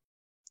Florentino.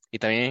 Y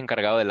también es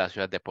encargado de la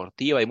ciudad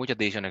deportiva y muchas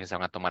decisiones que se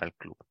van a tomar al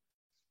club.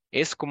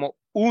 Es como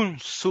un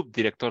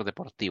subdirector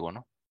deportivo,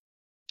 ¿no?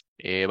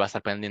 Va a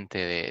estar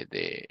pendiente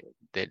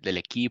del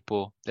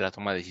equipo, de la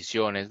toma de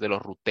decisiones, de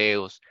los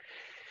ruteos,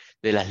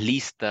 de las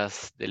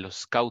listas, de los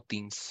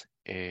scoutings.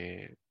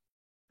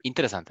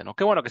 Interesante, ¿no?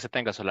 Qué bueno que se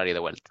tenga Solari de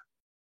vuelta.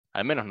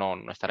 Al menos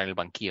no estar en el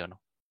banquillo,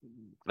 ¿no?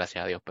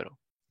 Gracias a Dios, pero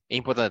es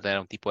importante tener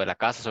un tipo de la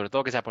casa, sobre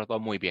todo que se ha portado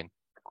muy bien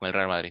con el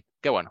Real Madrid.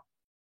 Qué bueno.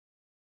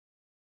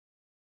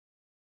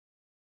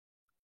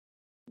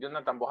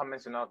 Jonathan, vos has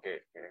mencionado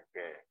que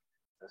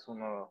fue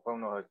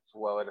uno de sus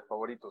jugadores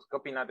favoritos. ¿Qué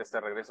opinas de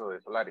este regreso de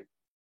Solari?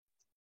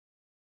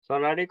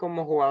 Solari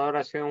como jugador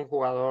ha sido un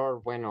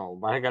jugador, bueno,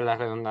 valga la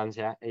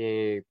redundancia,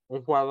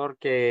 un jugador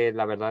que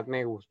la verdad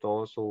me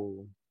gustó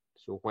su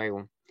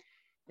juego,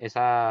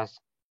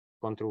 esas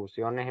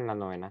contribuciones en la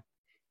novena.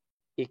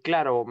 Y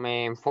claro,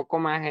 me enfoco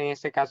más en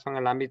este caso en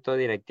el ámbito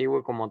directivo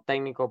y como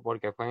técnico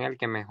porque fue en el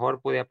que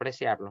mejor pude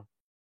apreciarlo.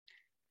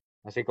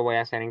 Así que voy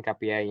a hacer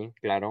hincapié ahí,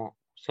 claro.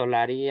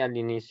 Solari al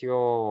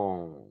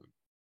inicio,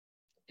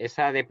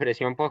 esa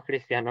depresión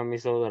post-cristiano me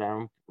hizo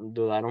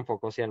dudar un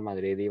poco si el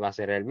Madrid iba a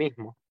ser el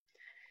mismo.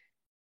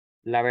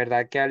 La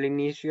verdad que al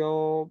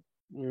inicio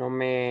no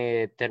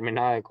me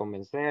terminaba de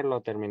convencer,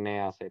 lo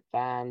terminé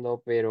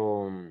aceptando,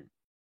 pero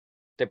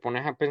te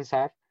pones a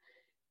pensar,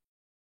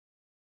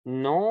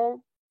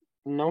 no,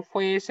 no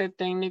fue ese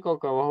técnico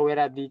que vos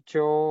hubieras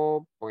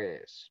dicho,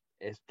 pues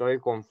estoy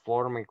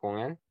conforme con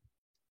él.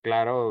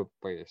 Claro,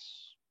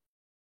 pues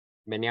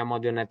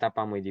veníamos de una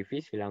etapa muy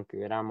difícil, aunque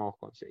hubiéramos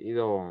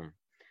conseguido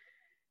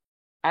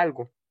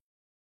algo,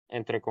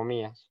 entre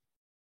comillas.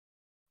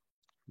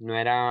 No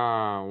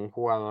era un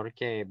jugador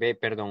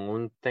perdón,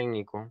 un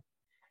técnico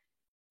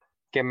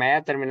que me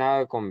haya terminado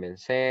de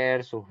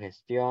convencer, sus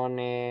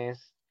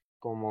gestiones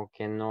como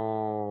que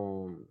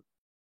no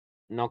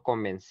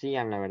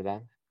convencían, la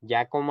verdad.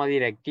 Ya como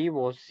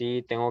directivo,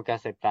 sí tengo que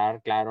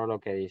aceptar, claro, lo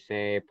que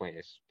dice,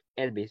 pues,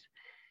 Elvis.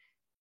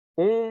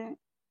 Un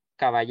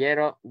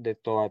caballero de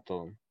todo a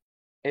todo.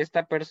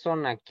 Esta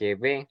persona que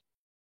ve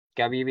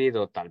que ha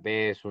vivido tal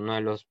vez uno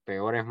de los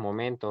peores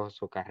momentos de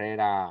su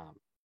carrera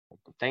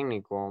como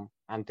técnico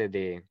antes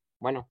de,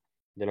 bueno,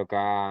 de lo que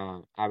va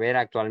a ver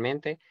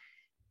actualmente,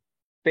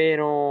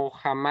 pero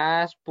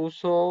jamás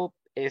puso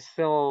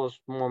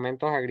esos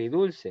momentos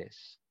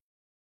agridulces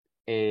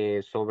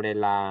sobre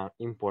la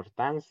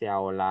importancia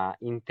o la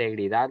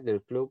integridad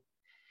del club.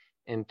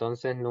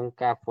 Entonces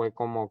nunca fue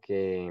como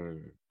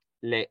que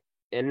le,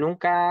 él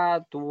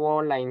nunca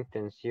tuvo la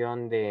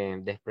intención de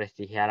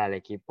desprestigiar al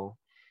equipo.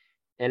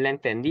 Él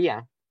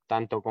entendía,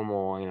 tanto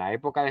como en la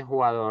época de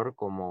jugador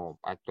como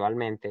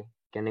actualmente,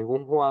 que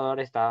ningún jugador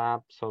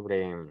estaba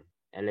sobre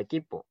el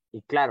equipo.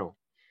 Y claro,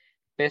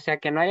 pese a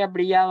que no haya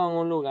brillado en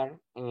un lugar,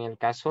 en el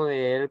caso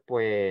de él,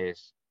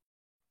 pues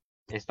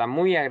está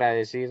muy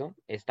agradecido,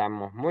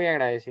 estamos muy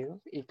agradecidos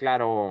y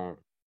claro,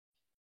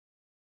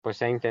 pues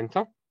se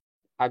intentó.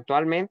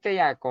 Actualmente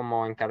ya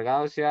como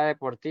encargado de Ciudad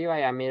Deportiva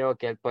ya miro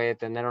que él puede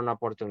tener una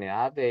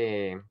oportunidad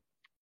de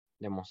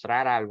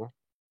mostrar algo,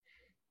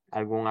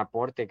 algún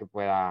aporte que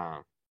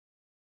pueda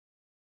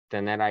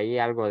tener ahí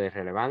algo de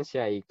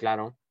relevancia y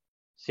claro,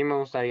 sí me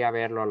gustaría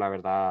verlo, la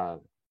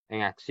verdad,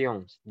 en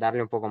acción,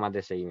 darle un poco más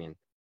de seguimiento.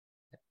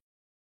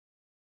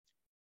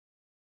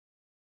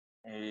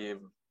 Y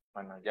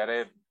bueno,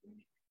 Jared,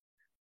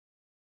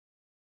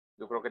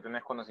 yo creo que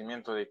tenés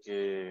conocimiento de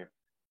que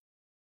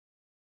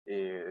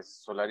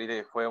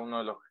Solari fue uno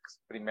de los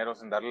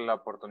primeros en darle la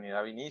oportunidad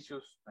a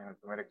Vinicius en el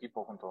primer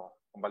equipo junto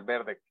con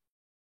Valverde.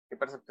 ¿Qué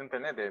percepción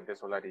tenés de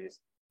Solari?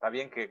 ¿Está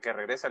bien que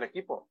regrese al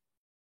equipo?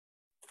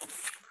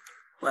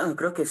 Bueno,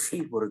 creo que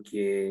sí,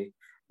 porque,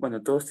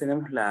 bueno, todos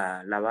tenemos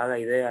la vaga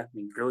idea,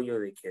 me incluyo,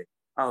 de que,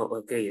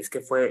 ok, es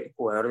que fue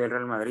jugador del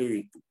Real Madrid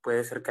y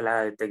puede ser que la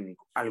haga de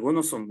técnico.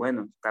 Algunos son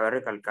buenos, cabe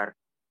recalcar.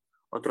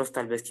 Otros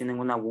tal vez tienen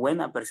una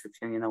buena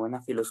percepción y una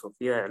buena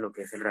filosofía de lo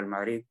que es el Real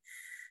Madrid.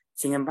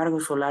 Sin embargo,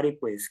 Solari,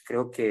 pues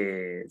creo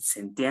que se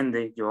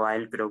entiende. Yo a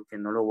él creo que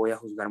no lo voy a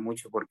juzgar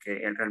mucho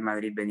porque el Real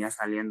Madrid venía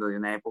saliendo de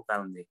una época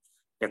donde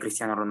ya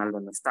Cristiano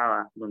Ronaldo no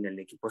estaba, donde el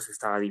equipo se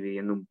estaba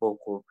dividiendo un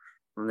poco,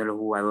 donde los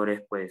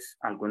jugadores, pues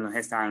algunos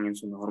estaban en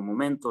su mejor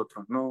momento,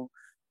 otros no.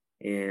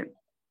 Eh,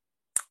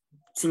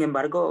 Sin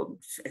embargo,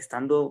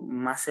 estando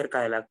más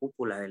cerca de la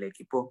cúpula del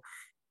equipo,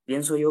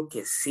 pienso yo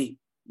que sí,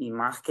 y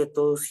más que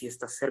todo si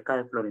está cerca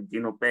de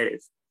Florentino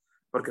Pérez,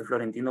 porque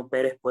Florentino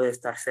Pérez puede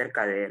estar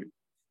cerca de él.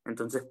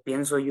 Entonces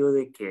pienso yo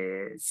de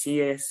que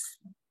sí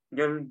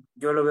yo,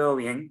 yo lo veo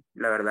bien,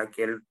 la verdad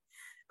que él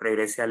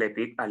regrese al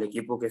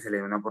equipo, que se le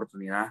dé una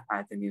oportunidad,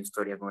 ha tenido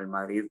historia con el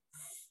Madrid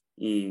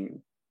y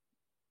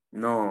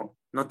no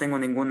tengo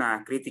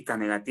ninguna crítica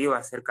negativa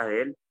acerca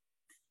de él.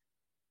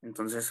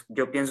 Entonces,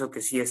 yo pienso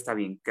que sí está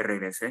bien que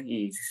regrese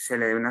y se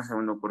le dé una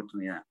segunda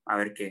oportunidad, a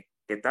ver qué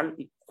tal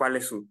y cuál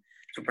es su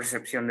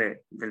percepción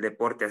del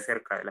deporte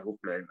acerca de la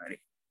cúpula del Madrid.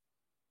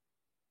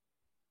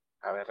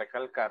 Cabe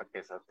recalcar que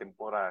esa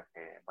temporada,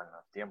 bueno,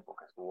 el tiempo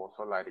que estuvo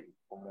Solari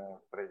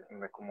como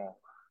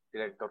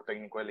director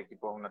técnico del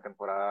equipo es una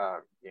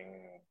temporada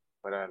bien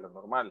fuera de lo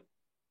normal.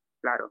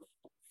 Claro.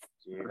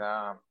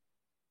 Llega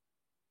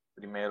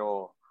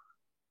primero,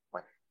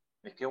 bueno,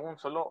 es que hubo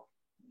solo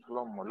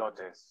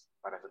molotes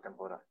para esa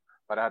temporada.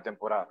 Para esa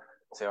temporada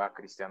se va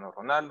Cristiano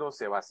Ronaldo,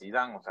 se va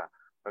Zidane, o sea,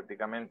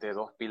 prácticamente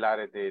dos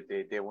pilares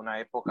de una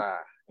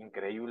época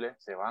increíble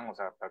se van, o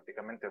sea,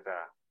 prácticamente, o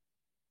sea,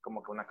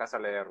 como que una casa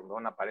le derrumbó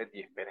una pared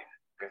y espere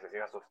que se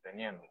siga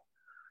sosteniendo.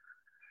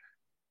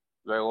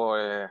 Luego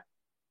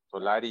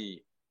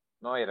Solari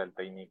no era el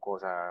técnico, o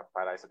sea,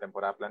 para esa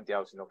temporada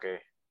planteado, sino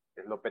que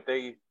es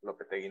Lopetegui.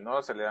 Lopetegui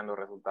no se le dan los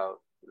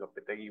resultados.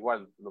 Lopetegui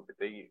igual,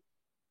 Lopetegui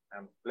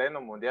en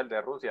pleno Mundial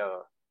de Rusia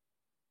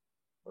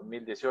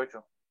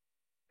 2018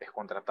 es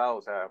contratado,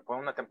 o sea, fue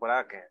una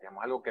temporada que,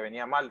 digamos, algo que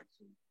venía mal,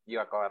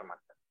 iba a acabar mal.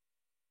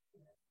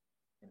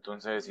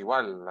 Entonces,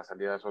 igual, la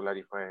salida de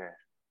Solari fue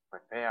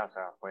fea, o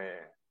sea,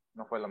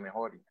 no fue lo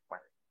mejor. Y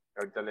bueno,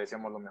 ahorita le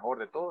decíamos lo mejor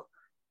de todo.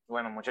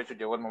 Bueno, muchachos,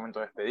 llegó el momento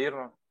de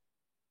despedirnos.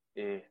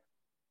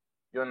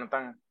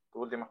 Jonathan,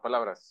 tus últimas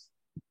palabras.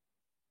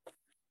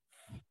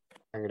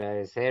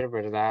 Agradecer,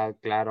 ¿verdad?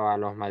 Claro, a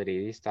los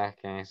madridistas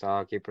que han estado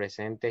aquí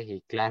presentes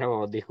y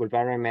claro,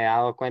 disculparme, me he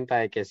dado cuenta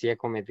de que sí he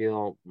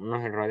cometido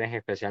unos errores,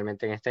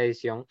 especialmente en esta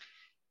edición.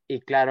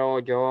 Y claro,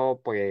 yo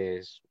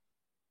pues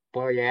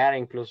puedo llegar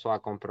incluso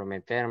a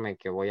comprometerme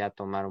que voy a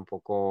tomar un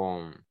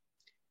poco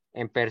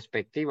en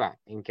perspectiva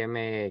en que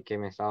me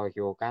he estado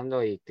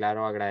equivocando y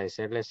claro,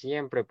 agradecerles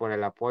siempre por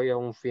el apoyo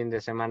un fin de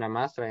semana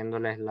más,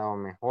 trayéndoles lo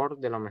mejor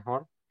de lo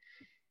mejor,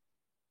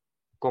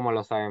 como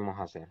lo sabemos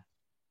hacer.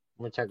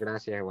 Muchas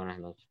gracias y buenas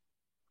noches.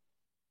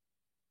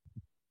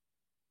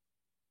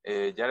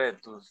 Jared,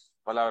 tus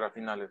palabras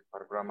finales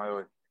para el programa de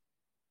hoy.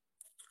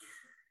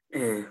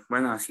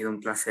 Bueno, ha sido un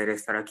placer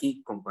estar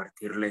aquí,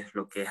 compartirles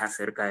lo que es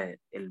acerca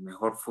del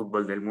mejor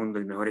fútbol del mundo,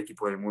 el mejor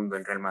equipo del mundo,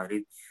 el Real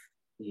Madrid.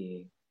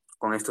 Y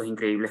con estos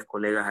increíbles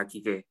colegas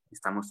aquí que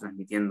estamos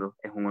transmitiendo.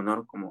 Es un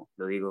honor, como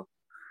lo digo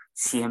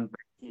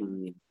siempre.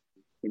 Y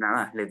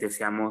nada, les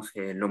deseamos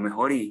lo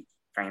mejor y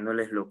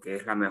trayéndoles lo que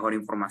es la mejor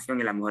información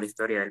y la mejor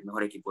historia del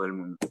mejor equipo del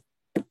mundo.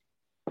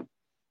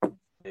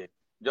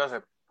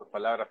 Joseph, tus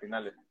palabras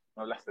finales.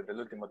 No hablaste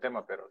del último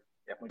tema, pero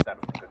ya es muy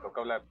tarde. Te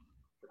toca hablar,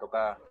 te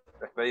toca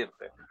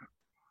despedirte.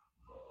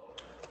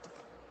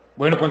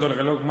 Bueno, cuando el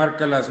reloj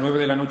marca las 9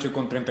 de la noche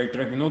con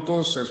 33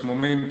 minutos, es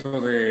momento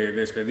de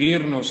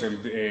despedirnos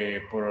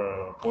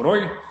por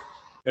hoy.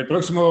 El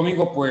próximo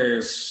domingo,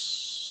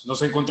 pues,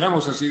 nos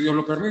encontramos, si Dios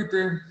lo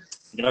permite.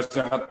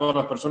 Gracias a todas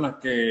las personas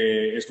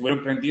que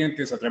estuvieron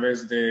pendientes a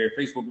través de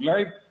Facebook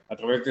Live, a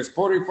través de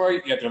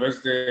Spotify y a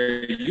través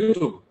de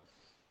YouTube.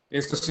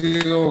 Esto ha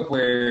sido,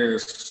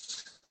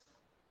 pues,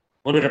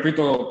 vuelvo y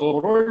repito,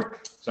 todo por hoy.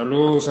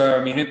 Saludos a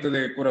mi gente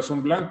de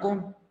Corazón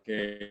Blanco,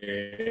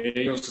 que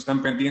ellos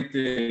están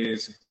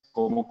pendientes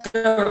como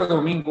cada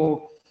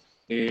domingo,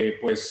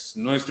 pues,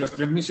 nuestras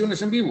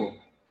transmisiones en vivo.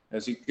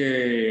 Así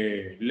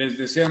que les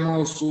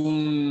deseamos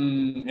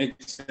un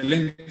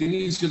excelente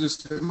inicio de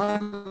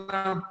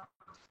semana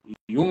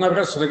y un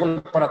abrazo de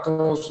gol para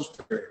todos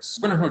ustedes.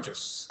 Buenas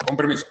noches, con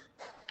permiso.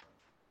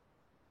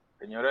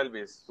 Señor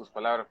Elvis, sus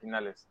palabras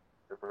finales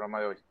del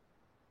programa de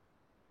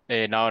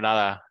hoy.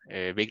 Nada,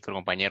 Víctor,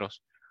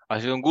 compañeros. Ha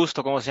sido un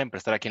gusto, como siempre,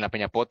 estar aquí en la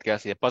Peña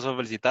Podcast y de paso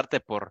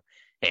felicitarte por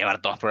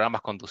llevar todos los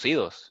programas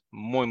conducidos.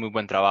 Muy, muy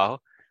buen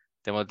trabajo.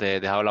 Te hemos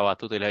dejado la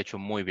batuta y lo has hecho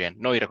muy bien.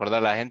 No, y recordar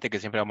a la gente que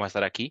siempre vamos a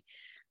estar aquí.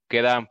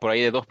 Quedan por ahí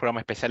de 2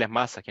 programas especiales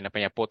más aquí en la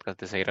Peña Podcast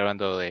de seguir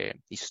hablando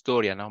de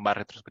historia, ¿no? Más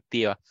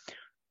retrospectiva,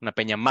 una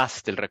peña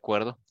más del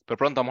recuerdo. Pero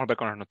pronto vamos a ver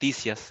con las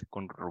noticias,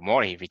 con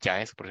rumores y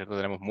fichajes. Por cierto,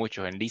 tenemos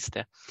muchos en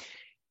lista.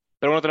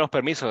 Pero no tenemos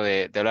permiso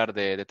de hablar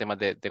de temas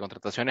de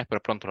contrataciones,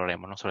 pero pronto lo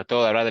haremos, ¿no? Sobre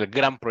todo de hablar del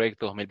gran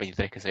proyecto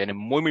 2023 que se viene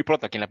muy, muy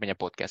pronto aquí en la Peña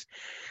Podcast.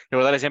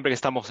 Recordarles siempre que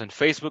estamos en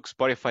Facebook,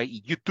 Spotify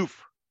y YouTube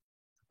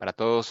para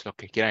todos los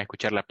que quieran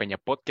escuchar la Peña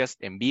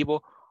Podcast en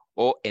vivo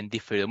o en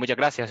diferido. Muchas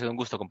gracias, ha sido un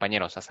gusto,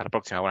 compañeros. Hasta la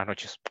próxima. Buenas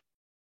noches.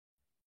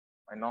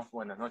 Bueno,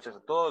 buenas noches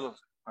a todos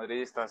los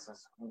madridistas.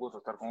 Es un gusto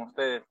estar con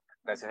ustedes.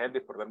 Gracias,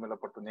 Elvis, por darme la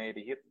oportunidad de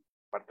dirigir.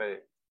 Parte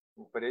de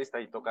un periodista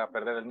y toca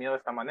perder el miedo de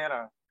esta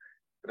manera.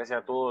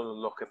 Gracias a todos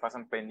los que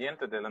pasan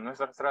pendientes de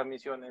nuestras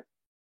transmisiones.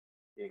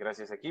 Y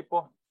gracias,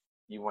 equipo.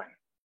 Y bueno,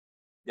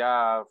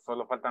 ya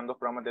solo faltan 2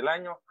 programas del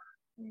año.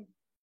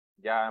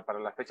 Ya para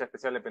las fechas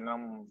especiales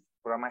vendrán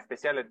programas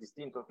especiales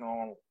distintos.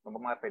 No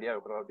vamos a dar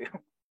feriado, creo.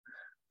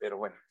 Pero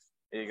bueno,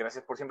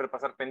 gracias por siempre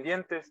pasar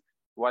pendientes.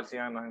 Igual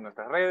síganos en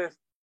nuestras redes.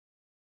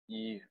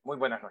 Y muy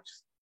buenas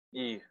noches.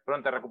 Y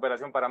pronta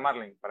recuperación para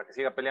Marlene, para que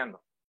siga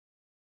peleando.